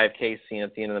 5K scene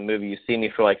at the end of the movie. You see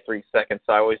me for like 3 seconds.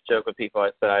 So I always joke with people.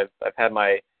 I said I've had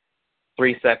my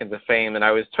 3 seconds of fame, and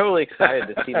I was totally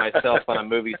excited to see myself on a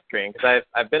movie screen because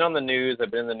I've been on the news, I've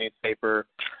been in the newspaper,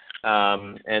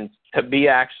 and to be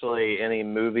actually in a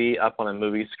movie up on a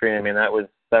movie screen, I mean that was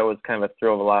kind of a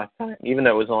thrill of a lifetime. Even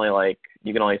though it was only like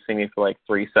you can only see me for like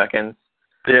 3 seconds.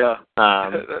 Yeah.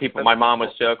 My mom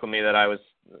was joking with me that I was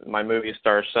my movie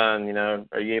star son. You know,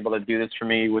 are you able to do this for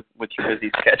me with your busy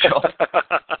schedule?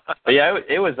 But yeah,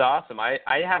 it was awesome. I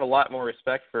have a lot more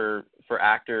respect for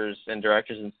actors and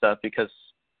directors and stuff because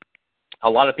a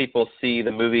lot of people see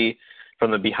the movie from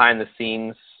the behind the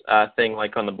scenes thing,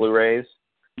 like on the Blu-rays.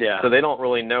 Yeah. So they don't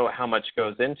really know how much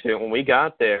goes into it. When we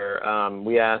got there,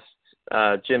 we asked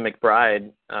Jim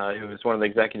McBride, who was one of the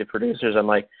executive producers. I'm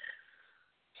like,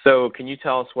 so can you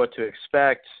tell us what to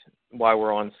expect while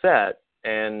we're on set?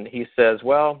 And he says,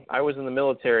 well, I was in the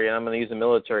military, and I'm going to use a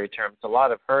military term. It's a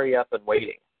lot of hurry up and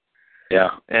waiting. Yeah.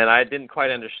 And I didn't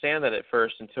quite understand that at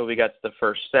first until we got to the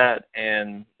first set,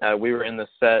 and we were in the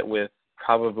set with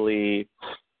probably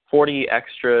 40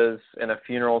 extras in a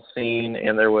funeral scene,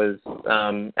 and there was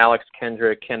Alex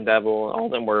Kendrick, Ken Bevel, all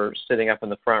of them were sitting up in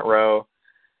the front row.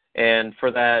 And for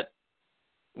that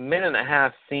minute and a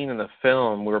half scene in the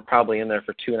film, we were probably in there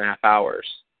for 2.5 hours.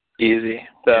 Easy.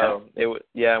 So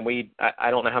I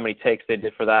don't know how many takes they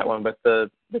did for that one, but the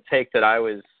take that I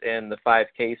was in, the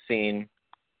 5K scene,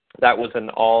 that was an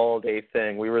all-day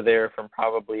thing. We were there from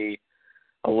probably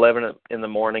 11 in the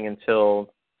morning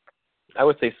until, I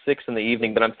would say, 6 in the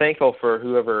evening. But I'm thankful for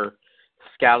whoever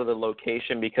scouted the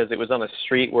location because it was on a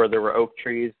street where there were oak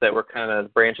trees that were kind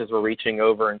of, branches were reaching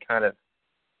over and kind of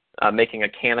making a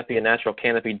natural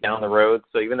canopy down the road.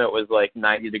 So even though it was like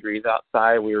 90 degrees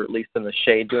outside, we were at least in the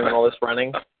shade doing all this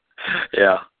running.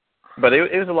 Yeah. But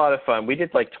it was a lot of fun. We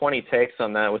did like 20 takes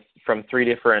on that from 3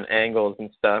 different angles and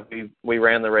stuff. We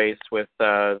ran the race with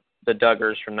the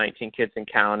Duggars from 19 Kids and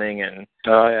Counting, and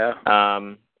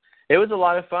it was a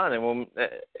lot of fun. And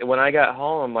when I got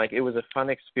home, like it was a fun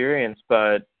experience.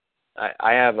 But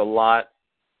I have a lot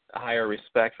higher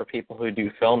respect for people who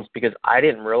do films because I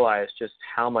didn't realize just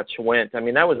how much went. I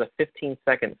mean, that was a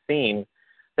 15-second scene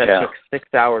that took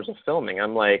 6 hours of filming.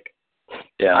 I'm like,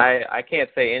 I can't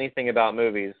say anything about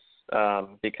movies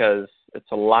because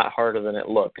it's a lot harder than it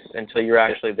looks until you're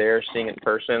actually there seeing it in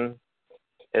person.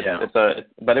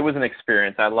 But it was an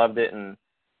experience. I loved it and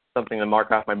something to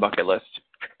mark off my bucket list.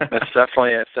 It's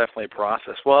definitely a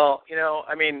process. Well, you know,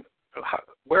 I mean,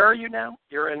 where are you now?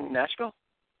 You're in Nashville?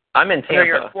 I'm in Tampa. No,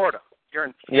 you're in Florida.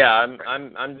 Yeah,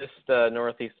 I'm just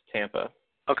northeast of Tampa.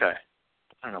 Okay.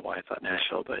 I don't know why I thought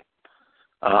Nashville, but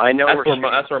I know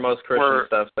that's where most Christian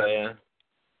stuff. So yeah.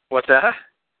 What's that?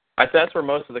 That's where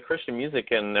most of the Christian music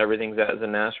and everything's at is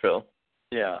in Nashville.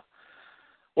 Yeah.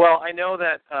 Well, I know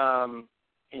that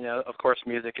you know, of course,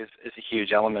 music is a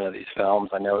huge element of these films.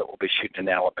 I know that we'll be shooting in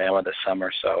Alabama this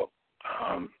summer, so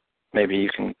maybe you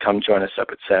can come join us up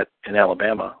at set in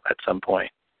Alabama at some point.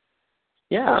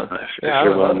 Yeah, if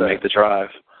you're willing to make the drive.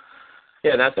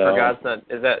 Yeah, and that's for God's Not.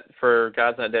 Is that for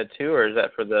God's Not Dead 2, or is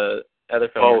that for the other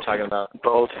film you're talking about?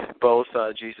 Both.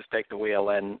 Jesus Take the Wheel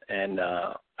and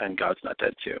God's Not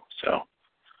Dead 2. So.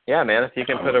 Yeah, man. If you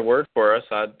can put a word for us,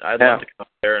 I'd love to come up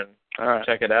there and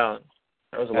check it out.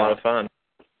 That was a lot of fun.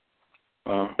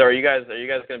 So are you guys going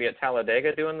to be at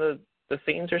Talladega doing the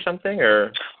scenes or something,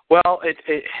 or? Well,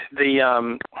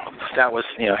 that was,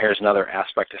 you know, here's another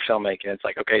aspect of filmmaking. It's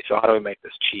like, okay, so how do we make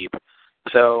this cheap?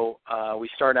 So we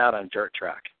start out on dirt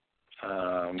track.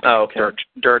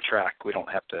 Dirt track. We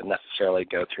don't have to necessarily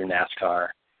go through NASCAR.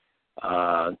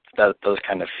 Those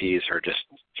kind of fees are just,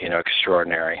 you know,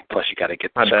 extraordinary. Plus, you got to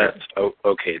get the scripts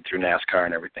okayed through NASCAR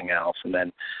and everything else, and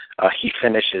then he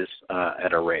finishes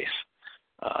at a race.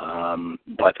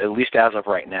 But at least as of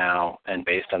right now, and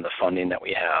based on the funding that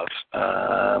we have,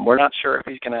 we're not sure if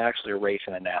he's going to actually race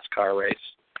in a NASCAR race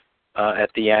at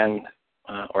the end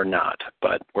or not.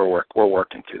 But we're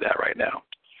working through that right now.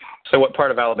 So, what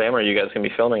part of Alabama are you guys going to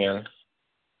be filming in?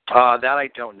 That I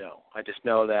don't know. I just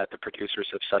know that the producers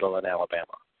have settled in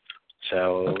Alabama.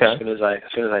 So as soon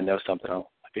as I know something,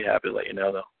 I'll be happy to let you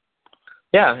know, though.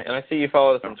 Yeah, and I see you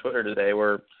followed us on Twitter today.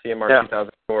 We're CMR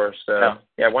 2004. So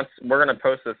once we're going to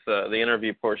post this the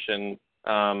interview portion.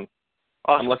 Awesome.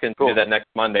 I'm looking to do that next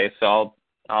Monday, so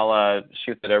I'll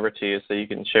shoot that over to you so you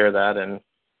can share that. And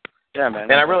yeah, man.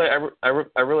 And I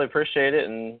really appreciate it,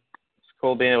 and it's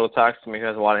cool being able to talk to somebody who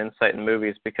has a lot of insight in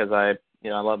movies because I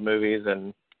love movies,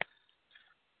 and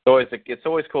it's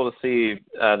always cool to see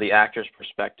the actor's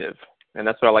perspective, and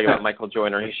that's what I like about Michael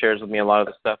Joyner. He shares with me a lot of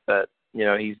the stuff that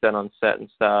he's done on set and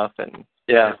stuff, and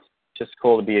it's just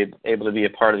cool to be able to be a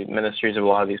part of the ministries of a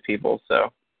lot of these people.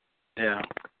 So yeah.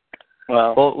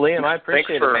 Well, Liam, I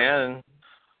appreciate it, man.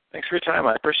 Thanks for your time.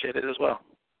 I appreciate it as well.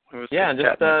 And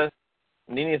just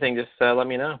need anything, just let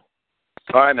me know.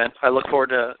 All right, man. I look forward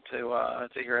to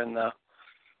hearing the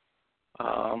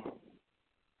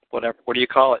whatever. What do you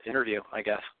call it? Interview, I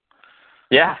guess.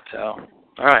 Yeah. So,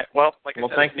 all right. Well, I said,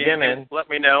 thanks again, man. Let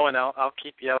me know, and I'll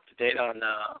keep you up to date on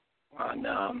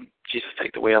Jesus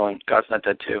Take the Wheel and God's Not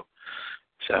Dead 2.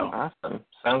 So awesome.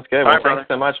 Sounds good. Well, thanks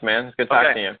so much, man. It's good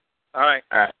talking to you. All right.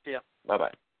 All right. See ya.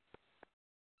 Bye-bye.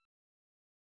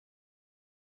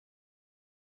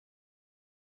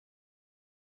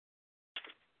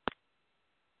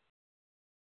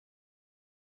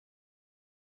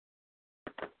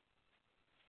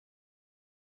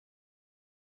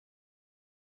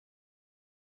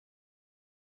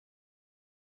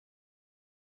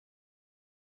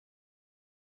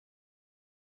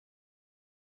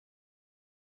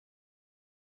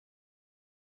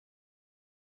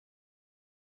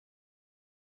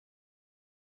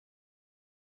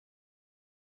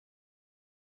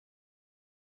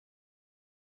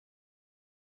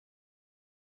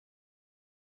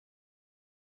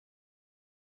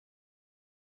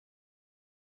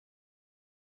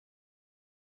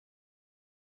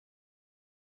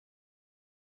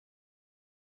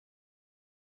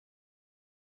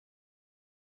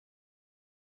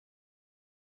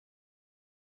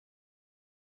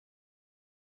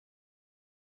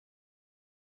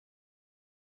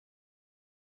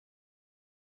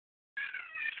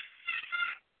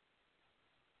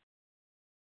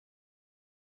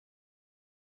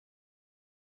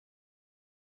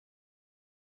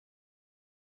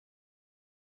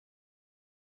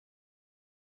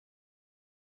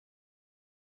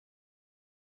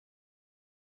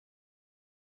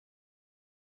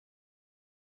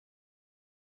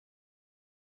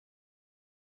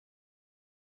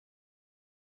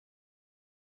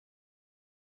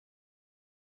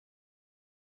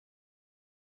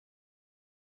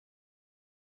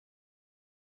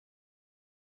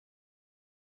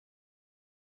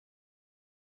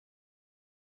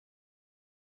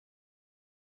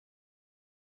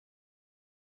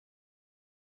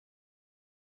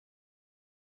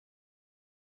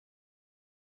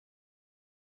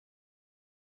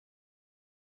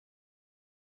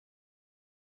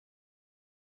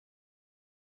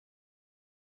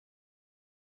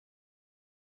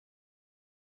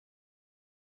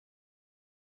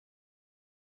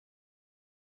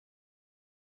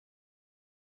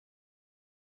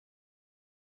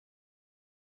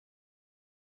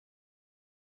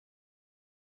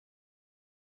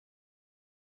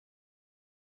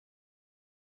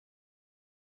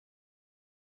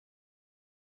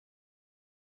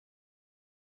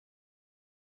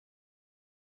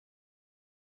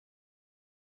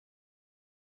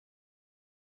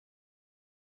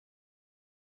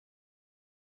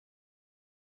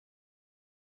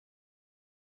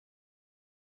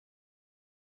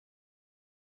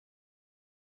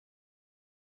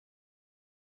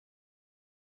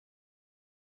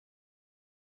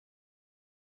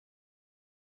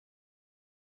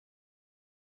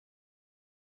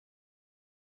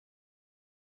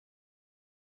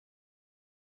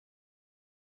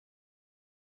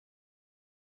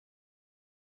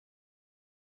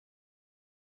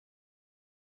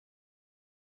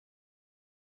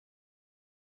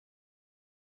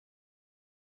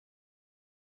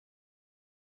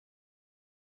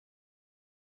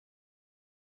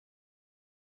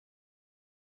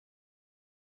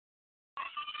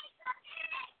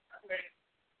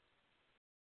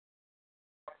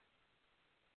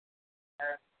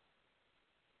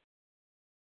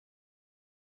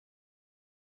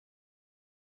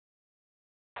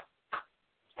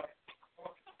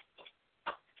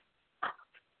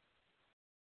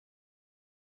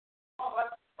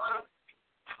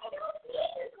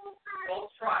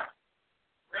 Let's try.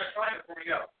 We're going to try it before we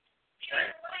go. Okay?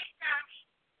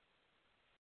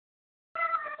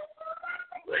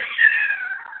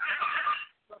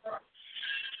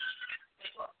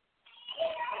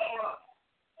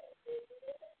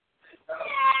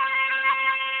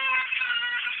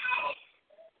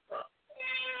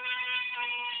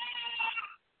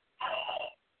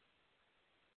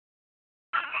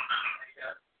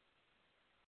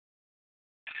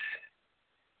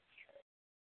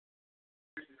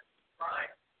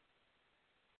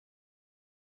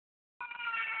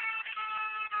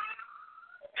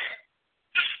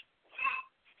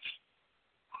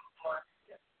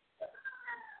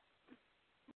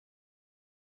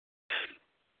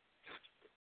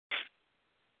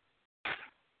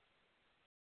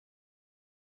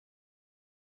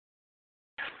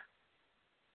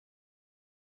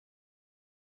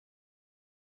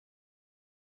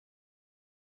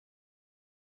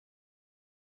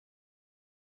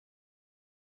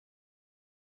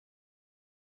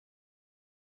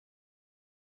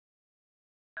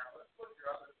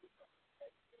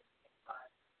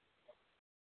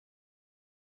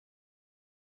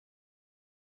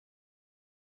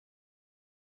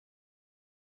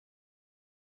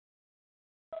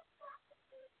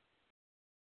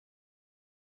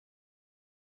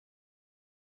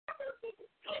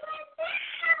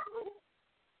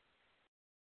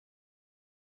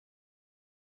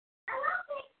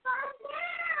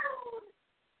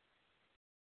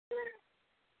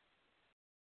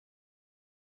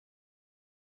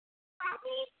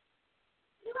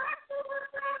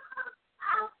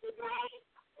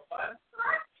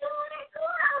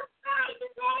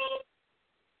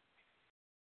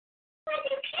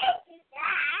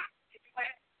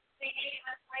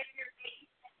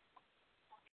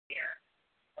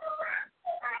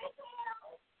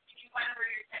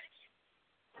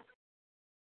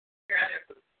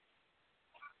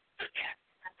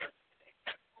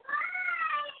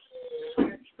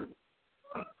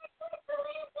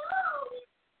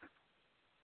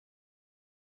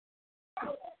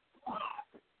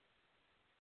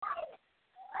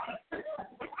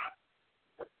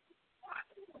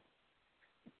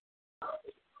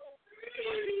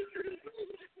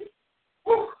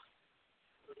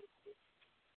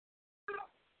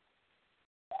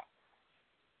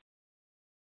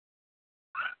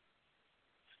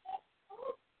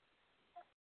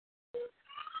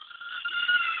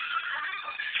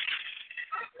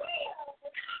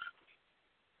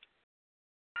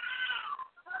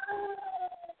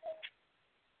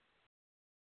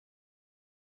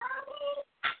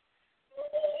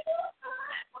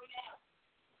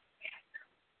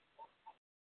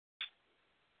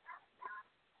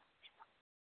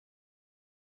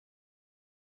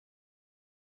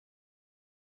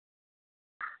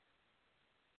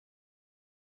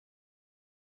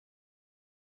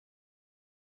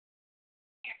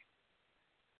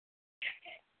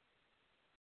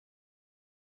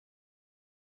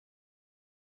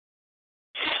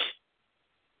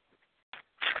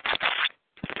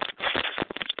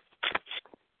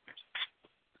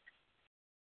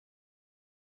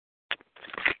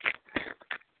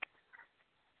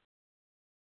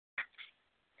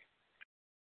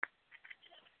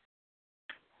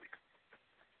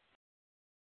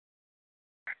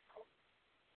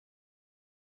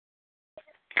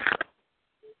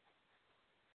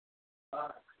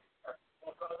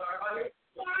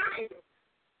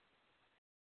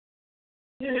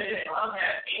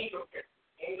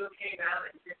 Angel came out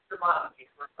and kissed her mom.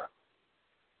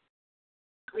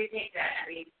 We take that,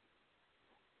 Abby.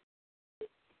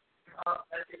 Oh,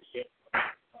 that's a shit.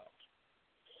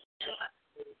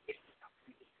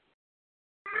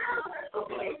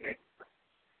 Okay.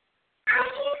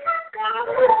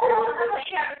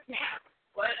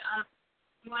 What,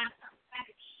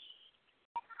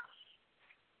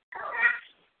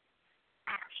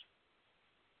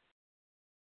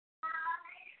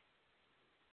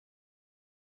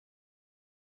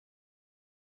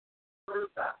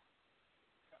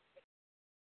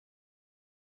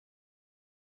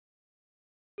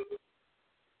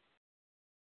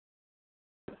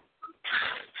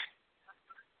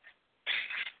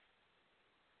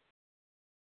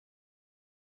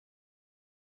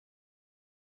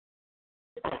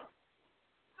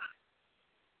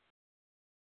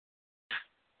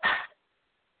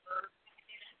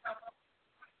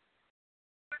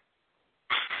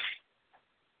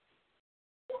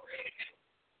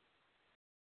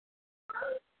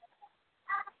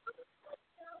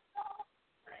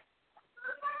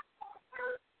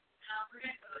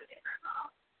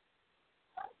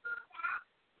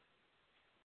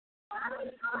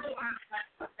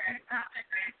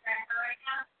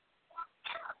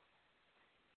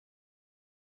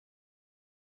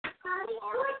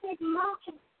 you want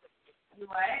some? You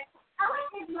what? I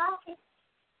wanted milk.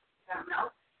 Got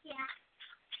milk? Yeah.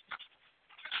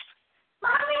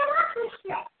 Mommy, I want this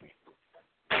shit.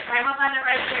 I'm up on it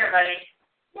right here, buddy.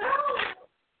 No.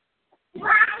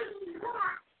 Why?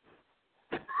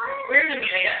 Where's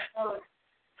Amelia? Oh.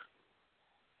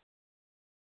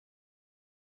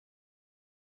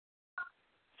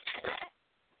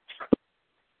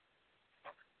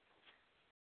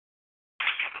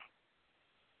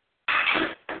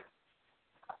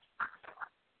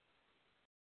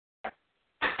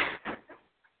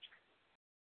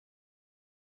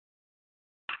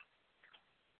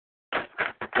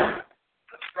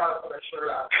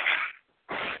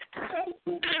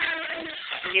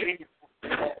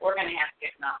 We're going to have to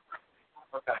get enough.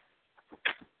 Okay.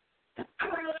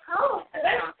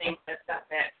 I don't think that's got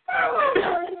that.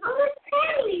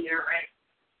 You're right.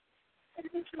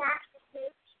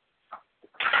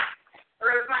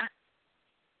 You're fine.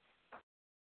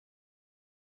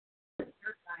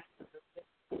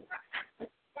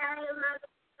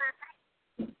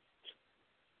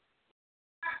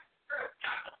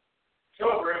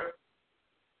 Go, Ruth.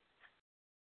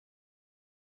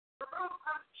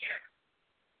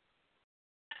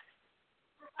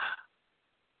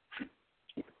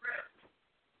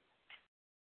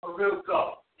 Ruth,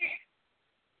 go.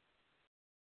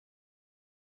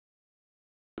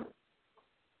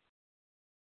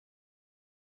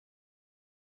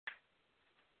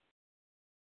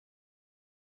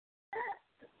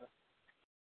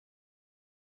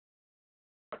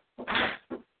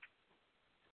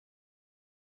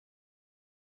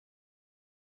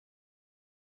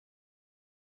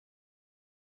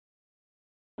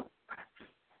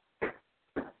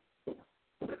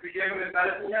 you give him his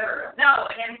medicine yet or No,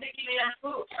 I haven't given me enough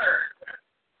food.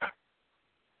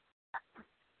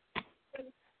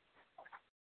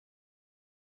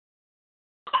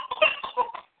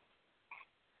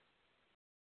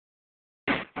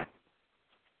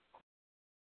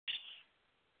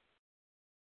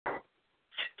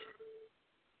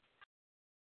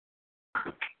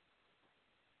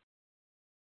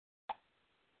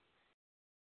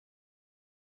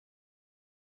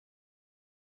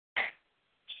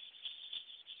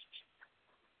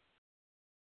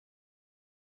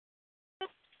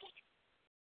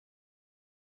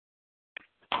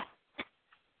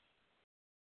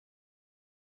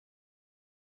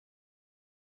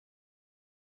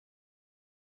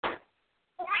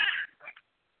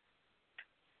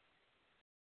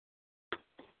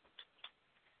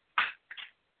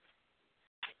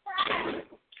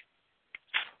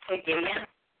 Hey, Gideon.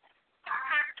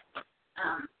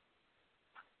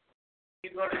 You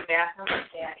go to the bathroom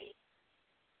with Daddy.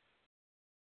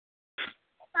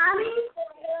 Mommy,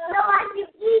 no, I can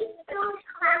eat those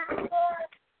crackers.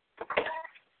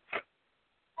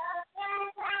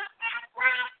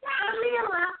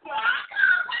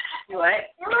 You what?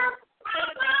 You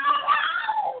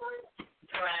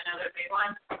want another big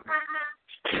one?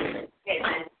 Okay,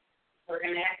 then we're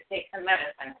going to have to take some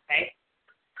medicine, okay?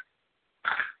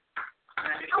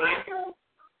 Understand?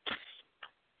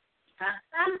 Huh?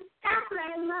 That's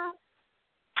my mom.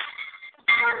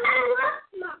 I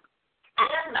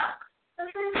don't know.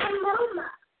 This is my mama.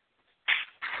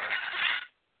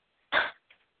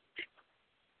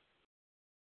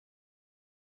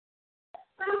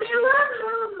 Mommy, I love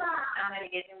mama. I'm going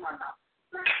to get you more milk.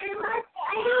 I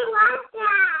don't want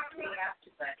that. You have to,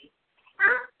 buddy.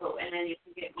 Huh? Oh, and then you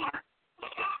can get more.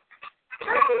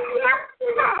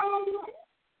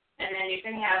 And then you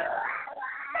can have...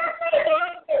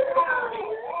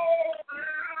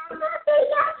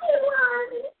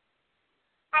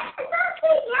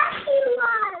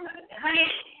 Honey,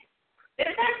 this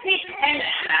has page 10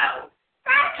 now.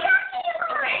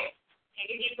 Okay, take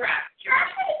a deep breath.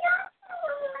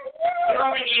 You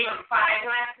only gave him 5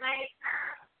 last night?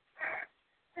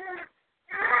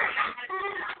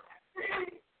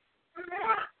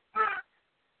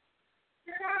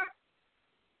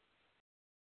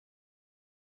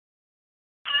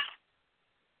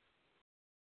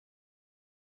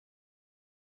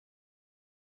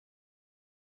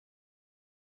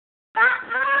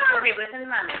 Okay, listen to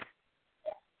Mommy.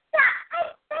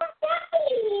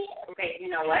 Okay, you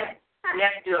know what? You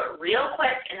have to do it real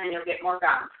quick, and then you'll get more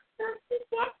gum.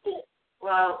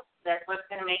 Well, that's what's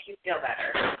going to make you feel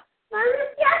better. I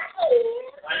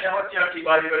know it's yucky,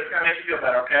 buddy, but it's going to make you feel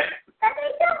better, okay? But I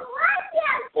don't want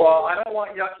that. Well, I don't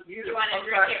want yucky either. You want to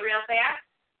drink it real fast?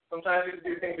 Sometimes you can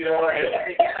do things you don't want to do.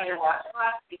 On your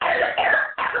washcloth?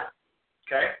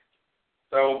 Okay?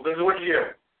 So this is what you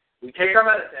do. We take our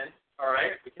medicine, all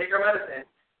right? We take our medicine,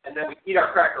 and then we eat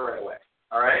our cracker right away,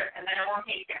 all right? And then it won't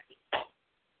taste yucky.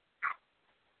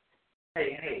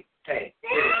 Hey,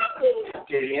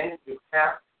 Gideon, you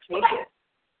have to take it.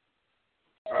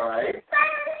 All right?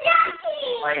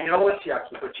 I know it's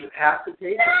yucky, but you have to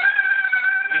take it.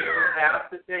 You have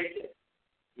to take it.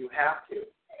 You have to.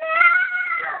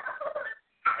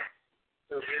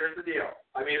 So here's the deal.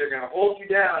 I'm either going to hold you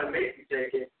down and make you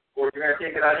take it, or you're going to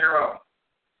take it on your own.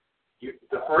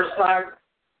 The first time,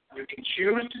 you can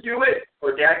choose to do it,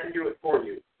 or Dad can do it for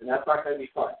you, and that's not going to be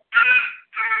fun.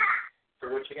 So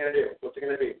what you going to do? What's it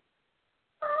going to be?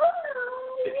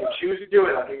 If you choose to do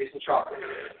it, I'll give you some chocolate.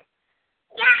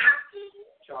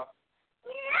 Chocolate.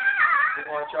 You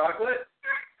want chocolate?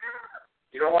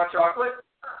 You don't want chocolate?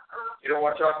 You don't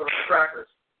want chocolate with crackers?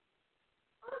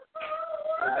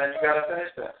 And then you got to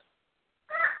finish this.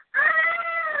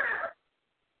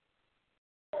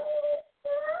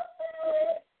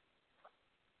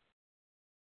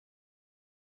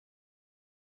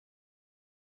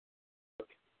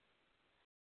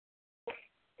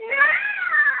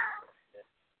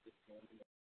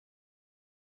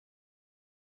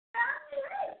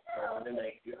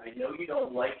 I know you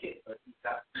don't like it, but you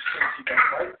got to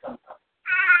like sometimes.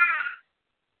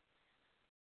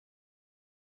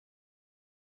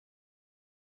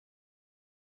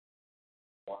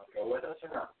 Want to go with us or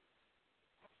not?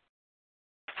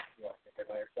 You want to take it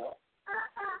by yourself? You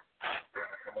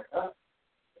want to come with us?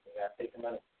 You got to take the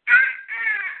money.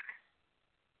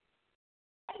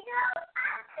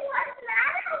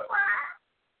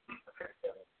 Okay, so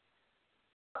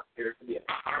here's the deal.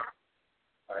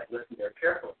 All right, listen very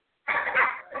carefully. Right.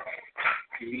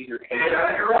 You either take it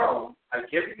on your own, I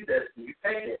give you this, and you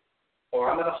take it, or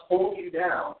I'm going to hold you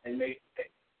down and make you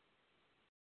take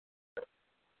it.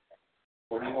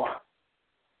 What do you want?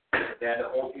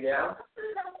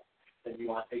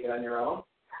 on your own?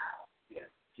 Yes.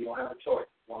 You don't have a choice,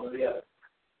 one or the other.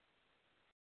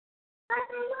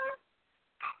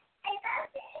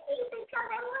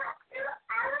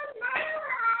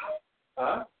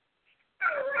 Huh?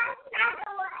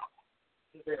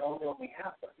 They only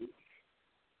have one.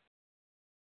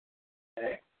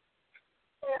 Okay?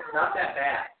 It's not that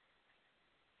bad.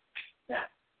 Now,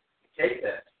 you take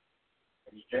this,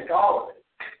 and you drink all of it.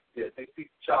 Get a big piece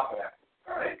of chocolate after.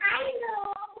 All right? I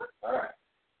know. All right.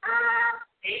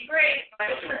 Hey, great.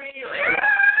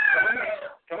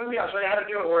 Come with me. I'll show you how to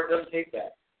do it where it doesn't take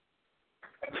that.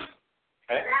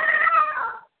 Okay?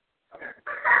 Come here.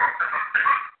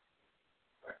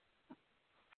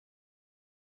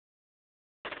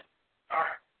 All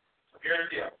right. So here's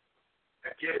the deal.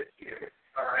 Now give it to you.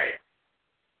 All right.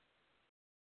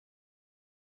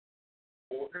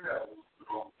 Hold your nose.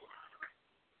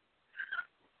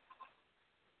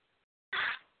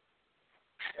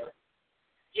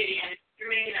 Gideon, you're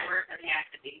making it worse than it has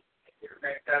to be.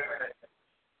 That's right.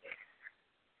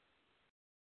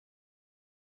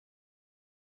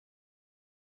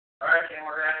 All right, and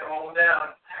we're going to have to hold them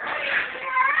down.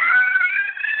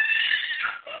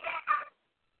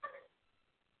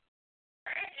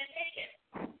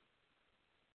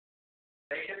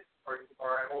 Take it, or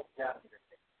I hold it down.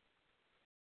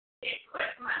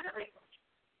 Come on, like,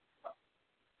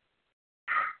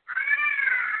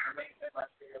 It makes it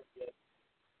much bigger.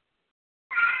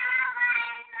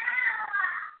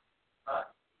 Huh?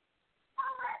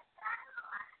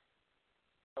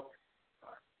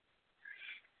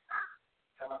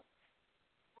 Come on.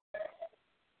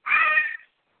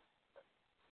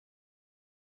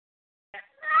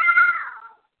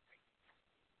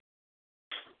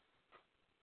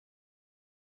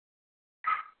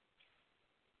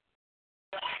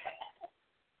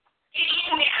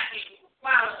 Gideon, Matthew,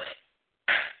 swallow it.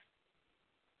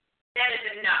 That is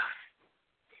enough.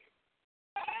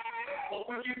 Look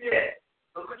what you did.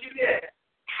 Look what you did.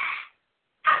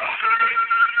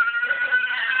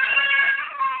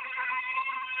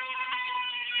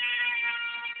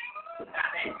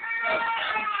 Stop it.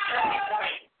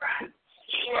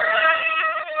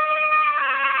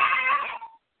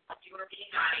 You were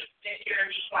being naughty. Sit here and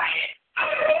be quiet.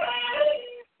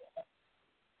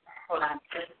 Hold on.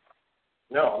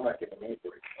 No, I'm not giving any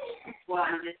break. Well,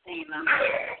 I'm just saying them.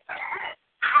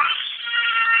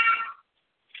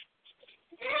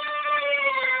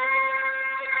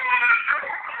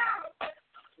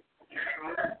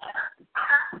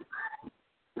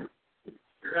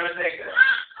 You're going to take this.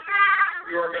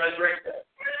 You are going to drink this.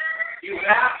 You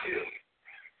have to.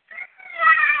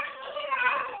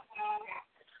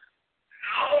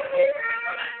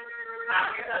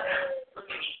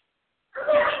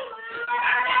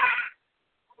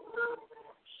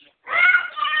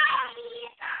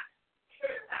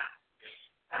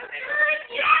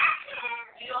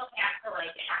 You don't have to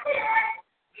like it.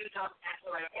 You don't have to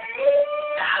like it.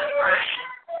 Stop crying.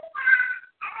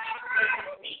 Listen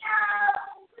to me.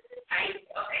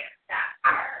 Okay, stop.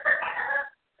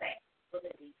 Okay, look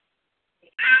at me.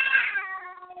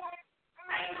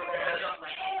 I know that you don't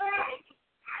like it.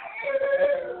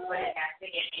 But it has to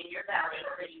get in your belly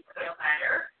so you feel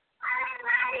better.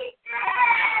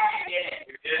 You did it.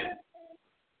 You did.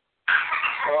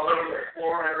 All over the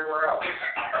floor and everywhere else.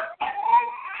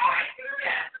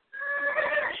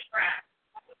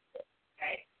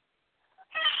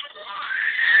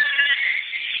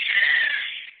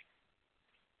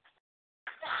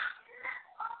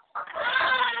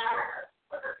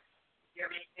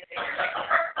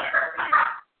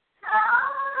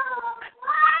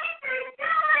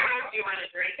 Do you want to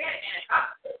drink it in a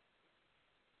cup?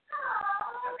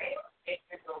 Okay, it's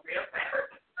going to go real fast.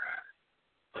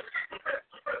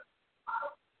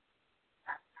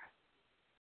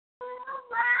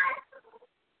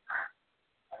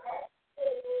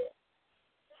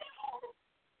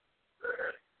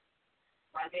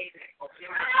 One day, open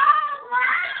your mouth.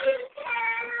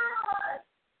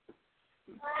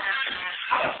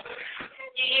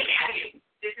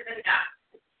 This is enough.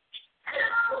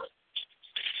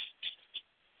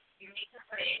 You need to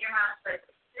put it in your mouth first.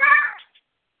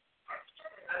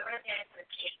 I'm going to get the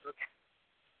cake.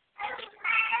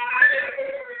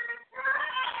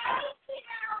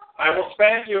 I will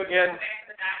spank you again. Back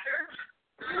to the doctor.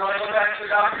 You want to go back to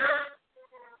the doctor?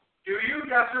 Do you?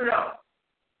 Yes or no?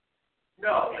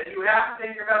 No. Then you have to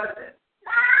take your medicine.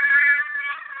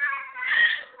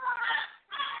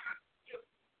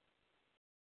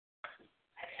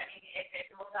 I mean, if it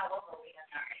goes all over, we don't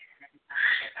know.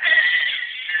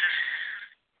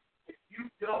 If you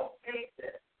don't take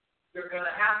this, you're going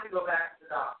to have to go back to the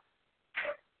doctor.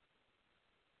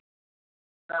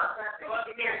 Not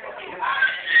You're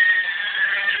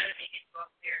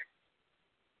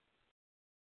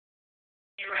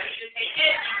ready to take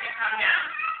it? You can come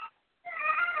down.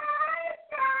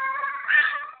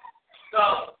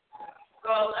 Go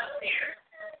upstairs.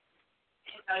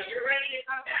 Until you're ready to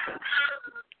come down.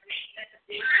 That's a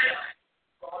big deal.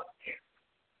 Go upstairs.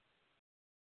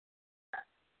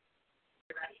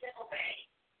 You're ready to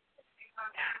obey. You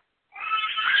come down.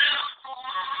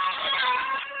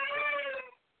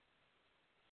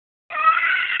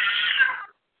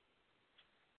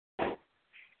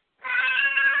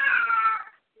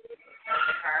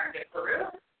 The car and get Peru.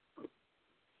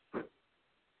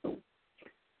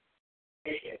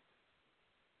 Take it.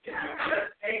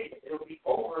 It'll be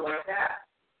over like that.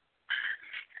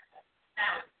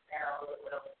 Now,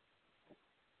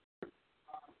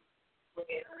 look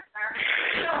at her.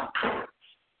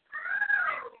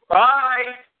 Bye.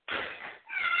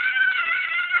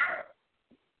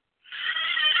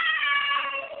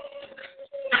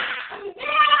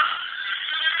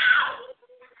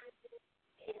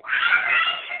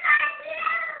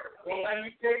 Well, let me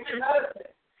take your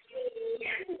medicine.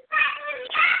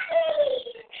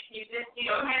 You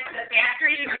don't have the faster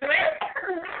you do it,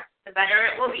 the better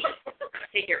it will be.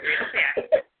 Take it real fast.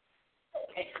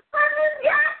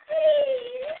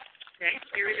 Okay,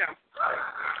 here we go.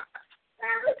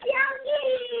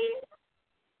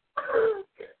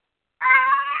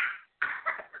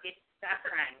 Okay, stop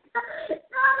crying.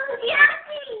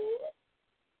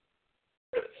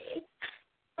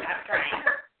 Stop crying.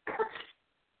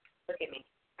 Look at me.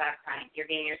 Stop crying. You're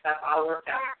getting yourself all worked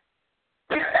up.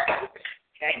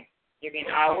 Okay? You're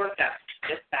getting all worked up.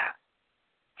 Just stop.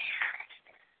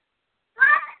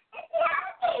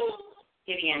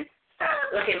 Gideon, stop.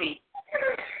 Look at me.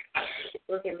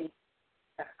 Look at me.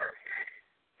 Stop.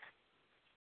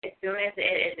 As soon as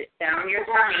it is down your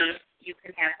tummy, you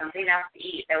can have something else to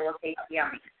eat that will taste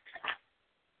yummy.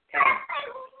 Okay?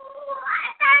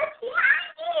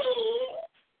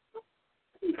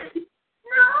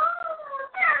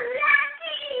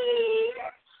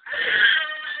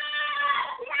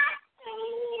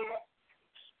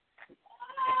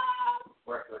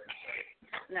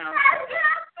 No.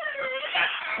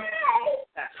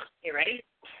 Stop. Okay, ready?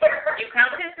 You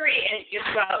count to 3 and you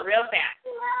swallow it real fast.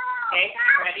 Okay,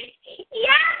 ready?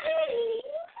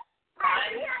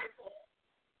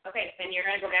 Okay, then you're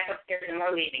going to go back upstairs and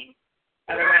we're leaving.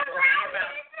 Otherwise, we'll close your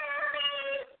mouth.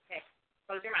 Okay,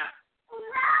 close your mouth.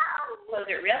 Close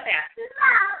it real fast.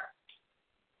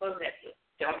 Close it.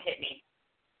 Don't hit me.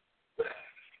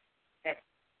 Okay.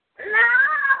 Come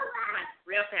on,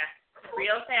 real fast.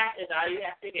 Real fast is all you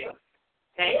have to do.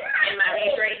 Okay? And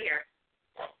mommy's right here.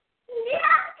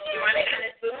 You want it on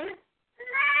a spoon?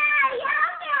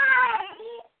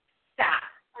 Stop.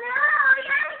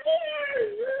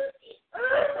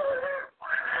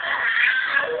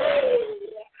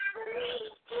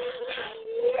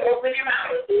 Open your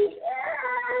mouth.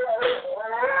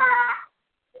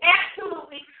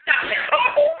 Absolutely stop it.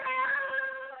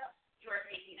 You are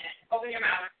making it. Open your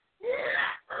mouth.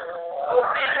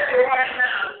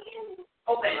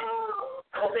 Open.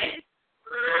 Open.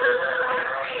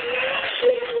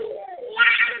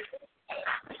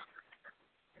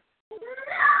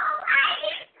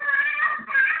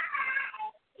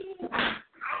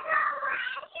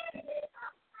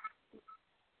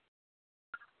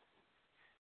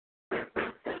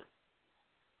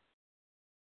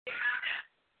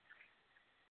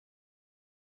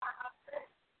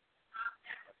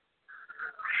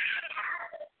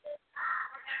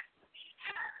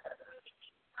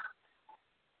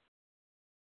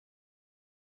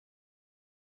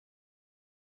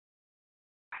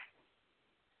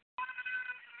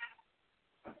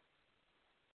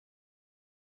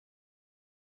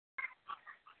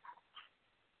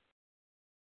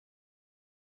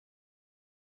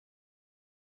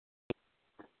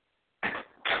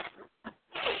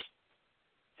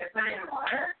 Put it in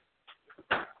water.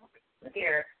 Look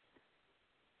here.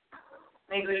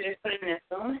 Maybe we just put it in a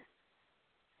spoon.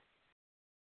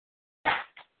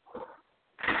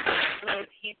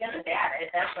 He's gonna dab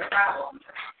it. That's the problem.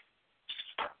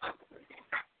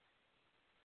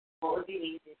 What would be the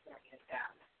easiest way to get it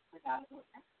down without it?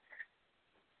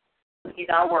 He's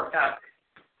all worked up.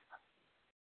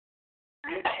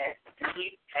 I'm pissed.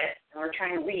 He's pissed. And we're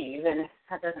trying to leave, and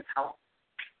that doesn't help.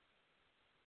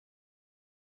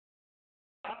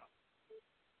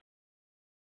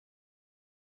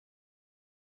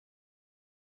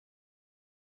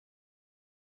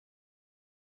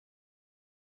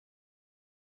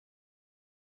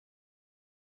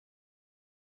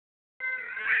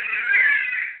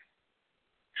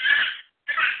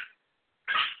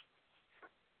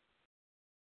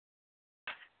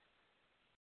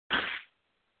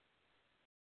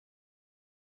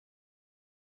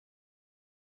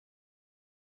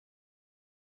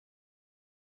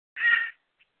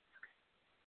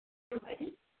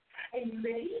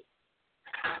 ready?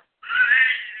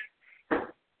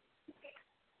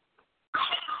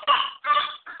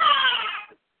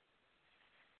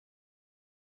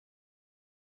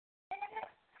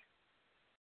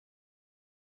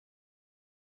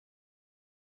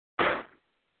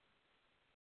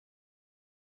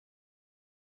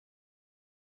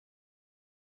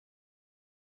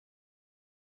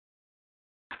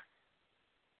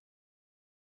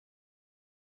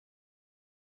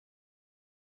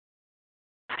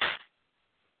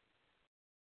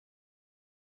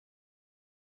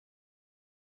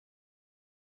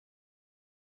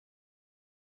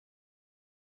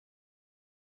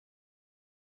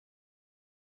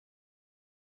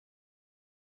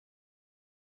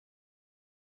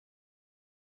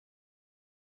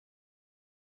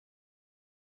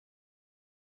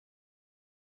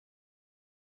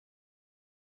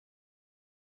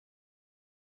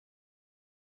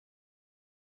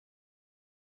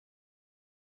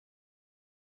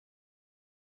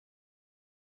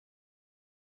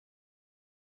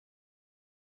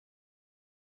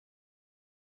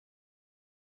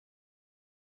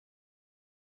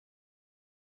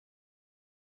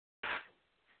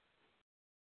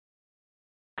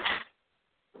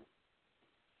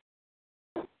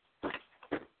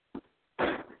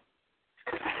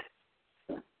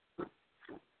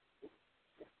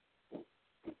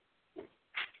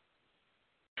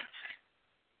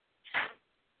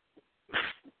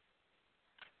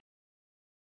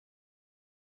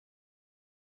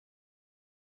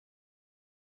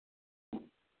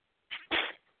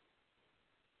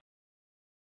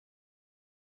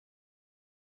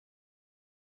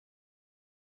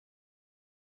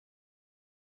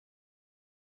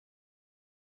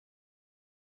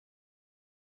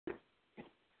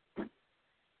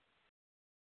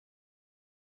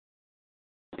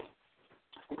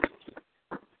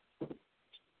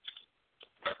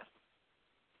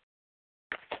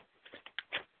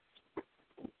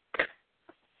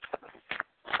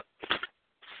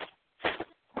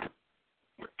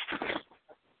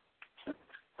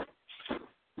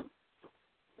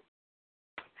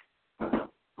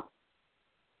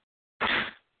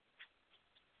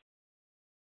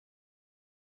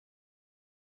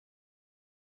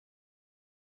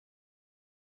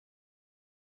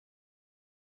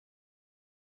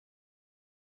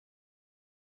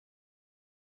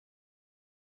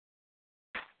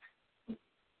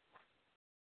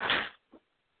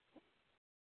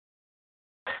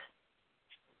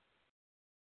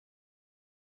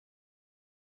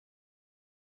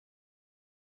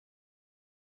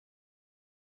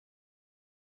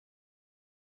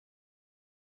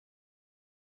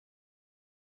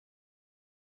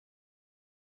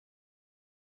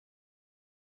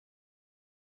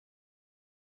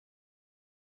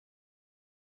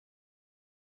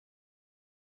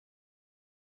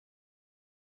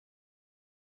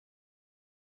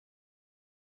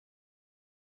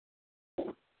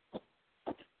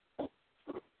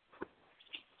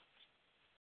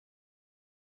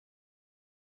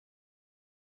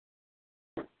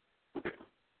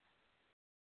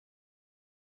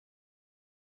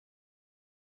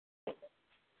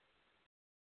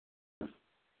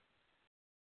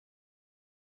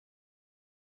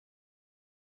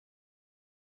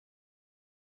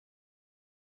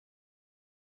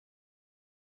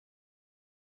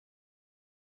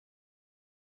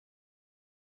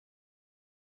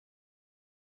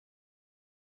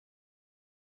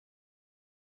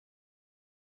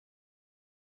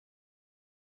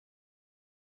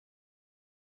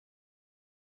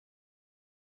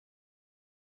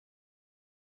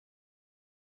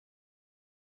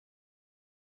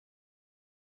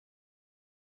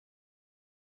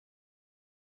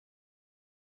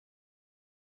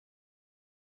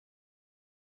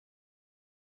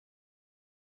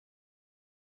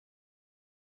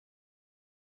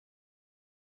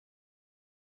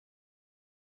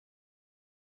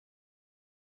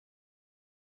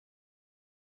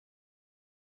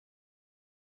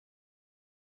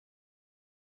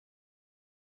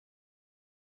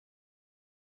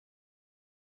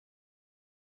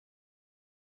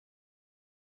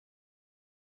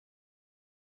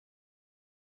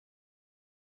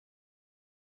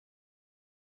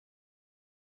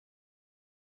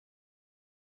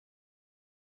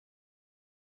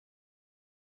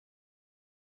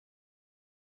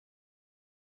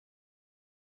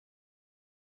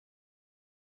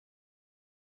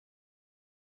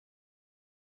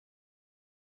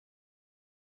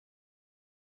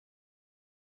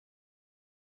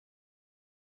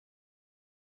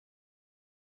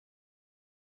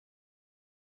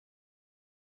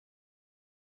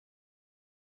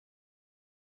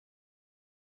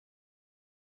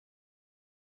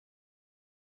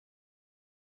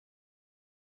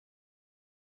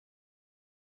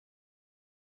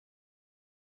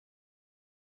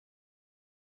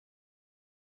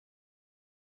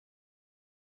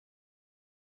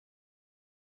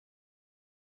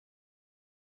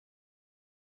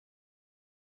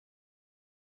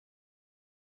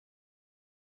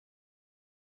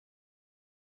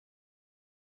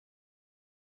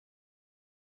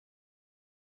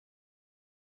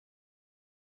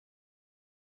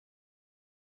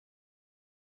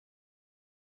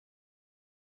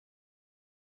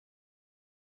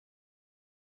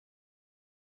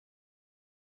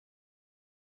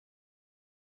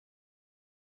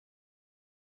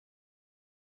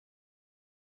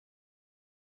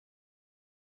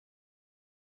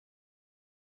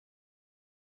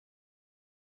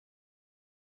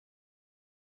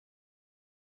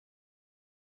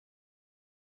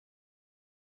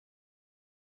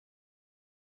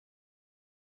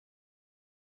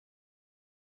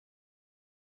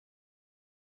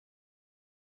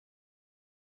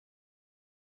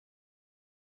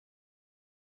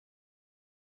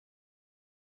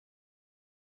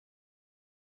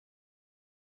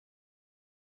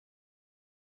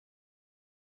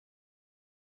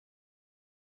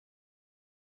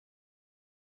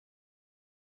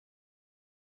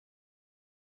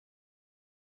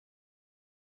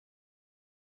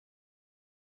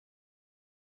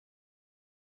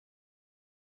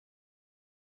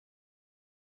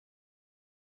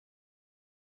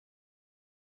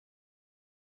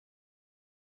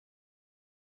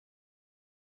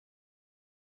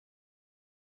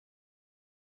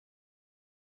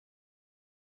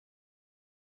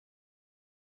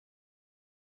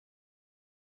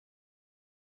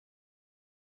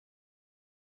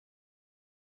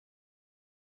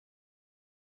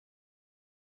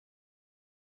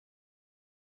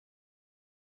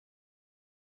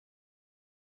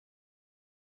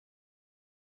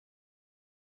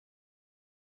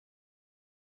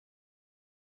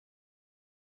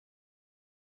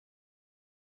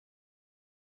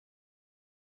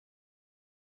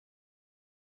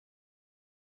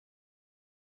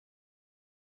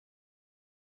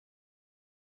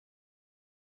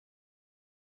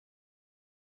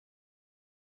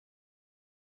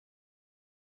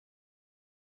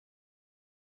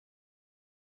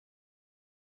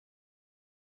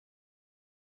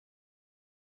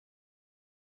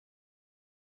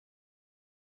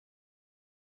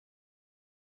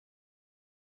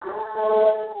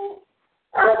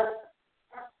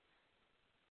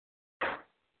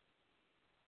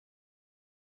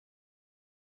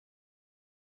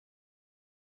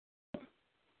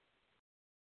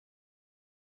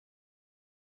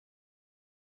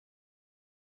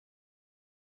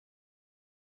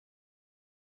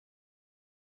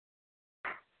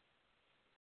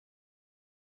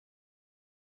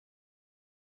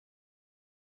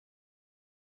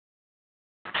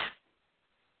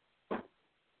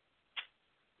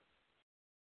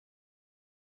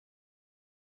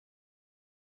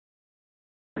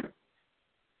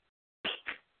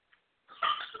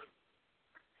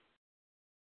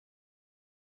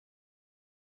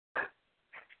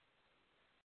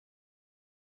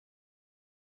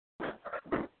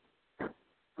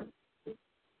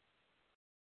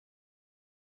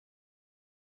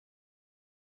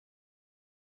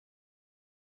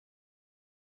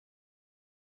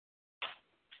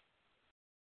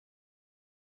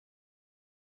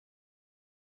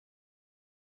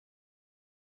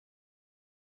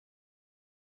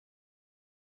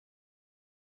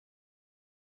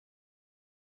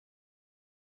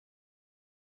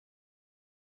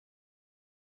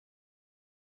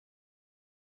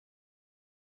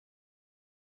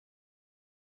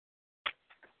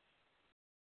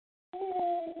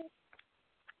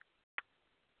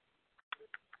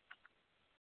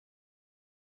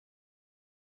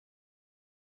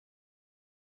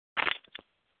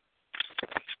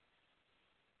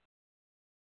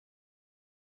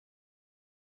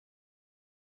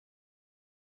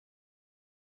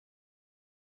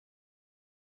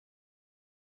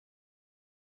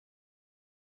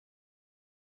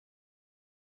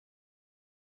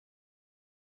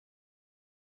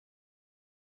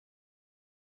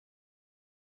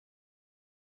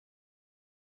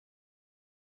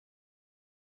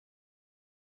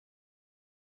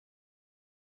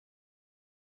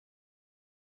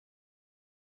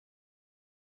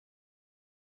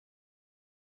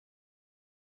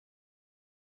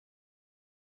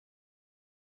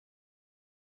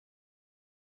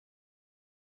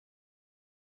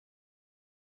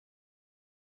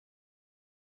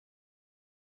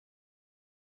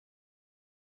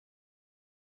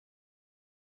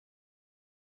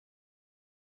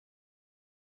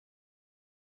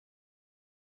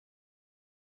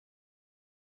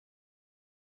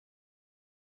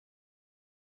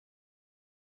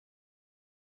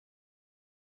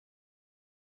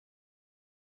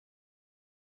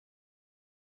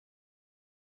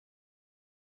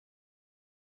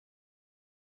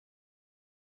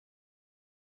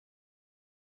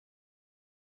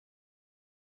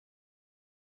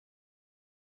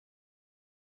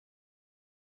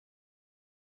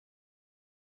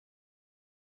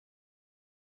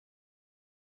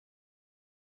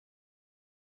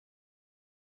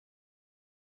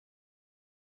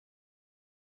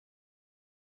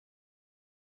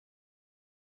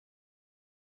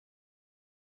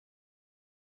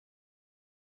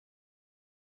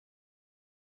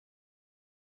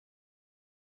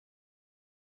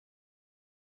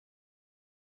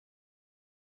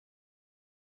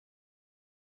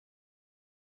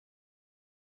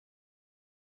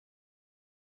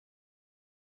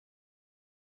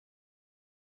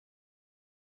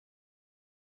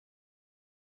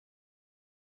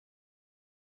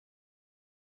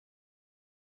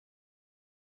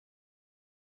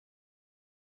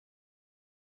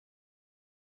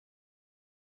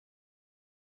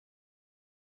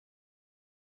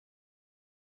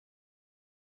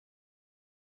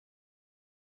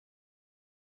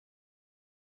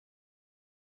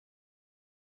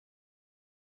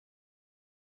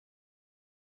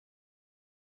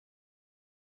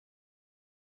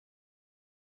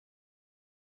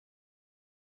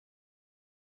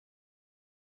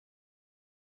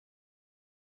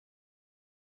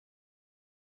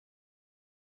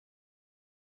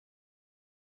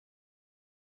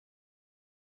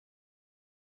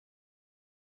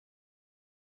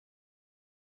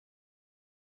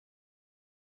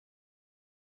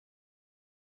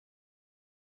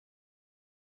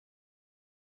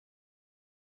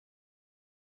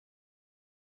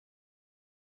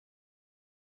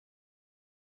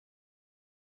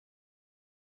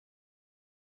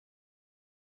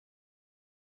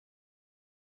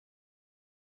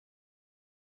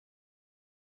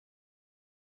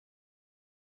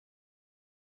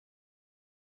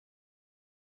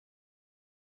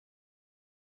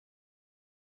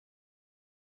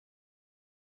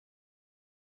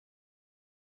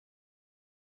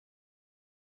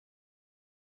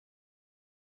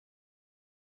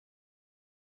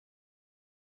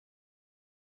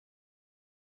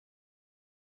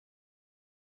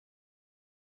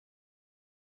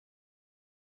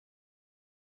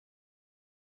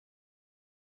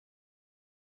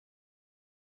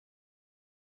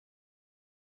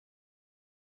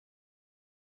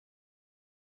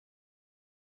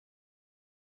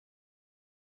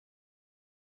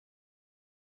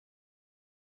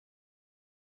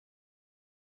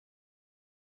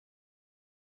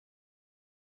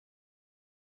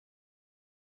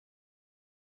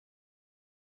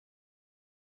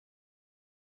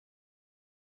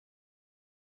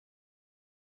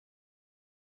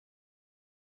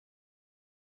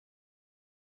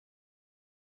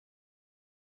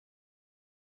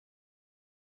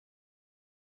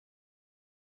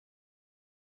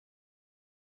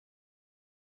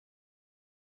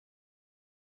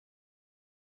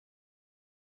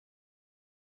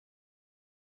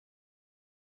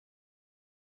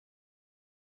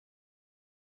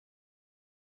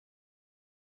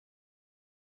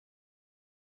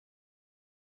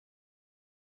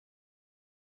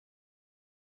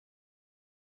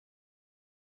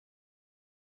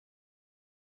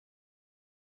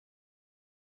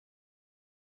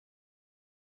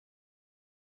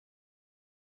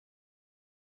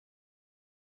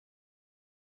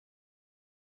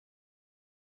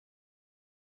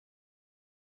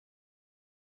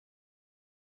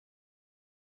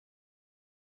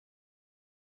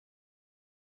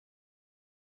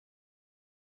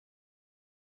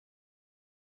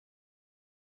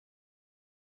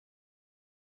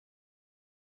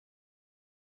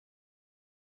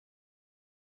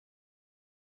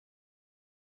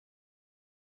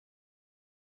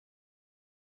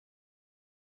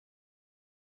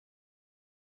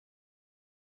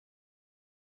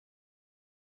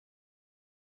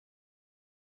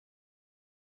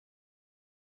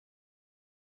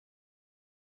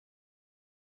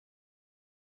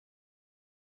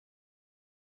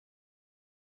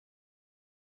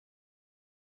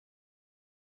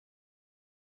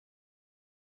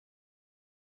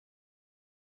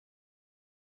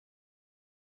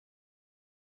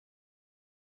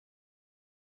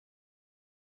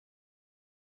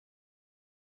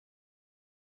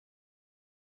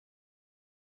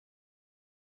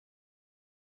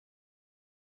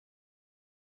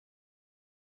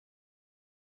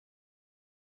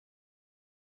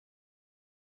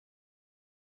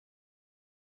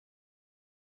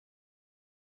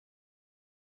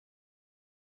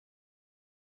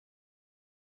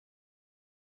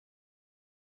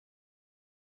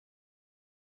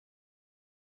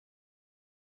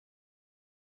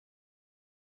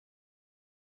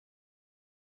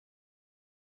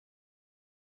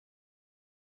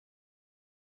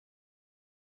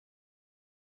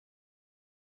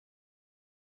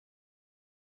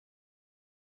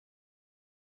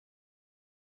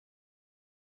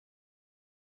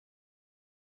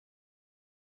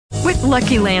 With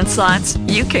Lucky Land Slots,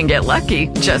 you can get lucky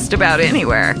just about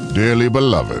anywhere. Dearly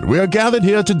beloved, we are gathered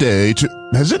here today to...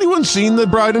 Has anyone seen the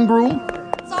bride and groom?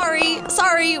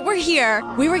 Sorry, we're here.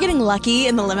 We were getting lucky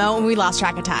in the limo and we lost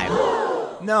track of time.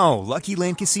 No, Lucky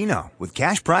Land Casino, with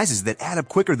cash prizes that add up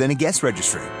quicker than a guest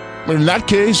registry. In that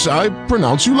case, I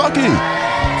pronounce you lucky.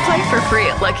 Play for free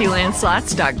at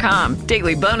LuckyLandSlots.com.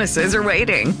 Daily bonuses are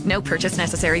waiting. No purchase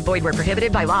necessary. Void where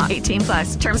prohibited by law.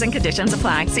 18+. Terms and conditions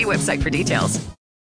apply. See website for details.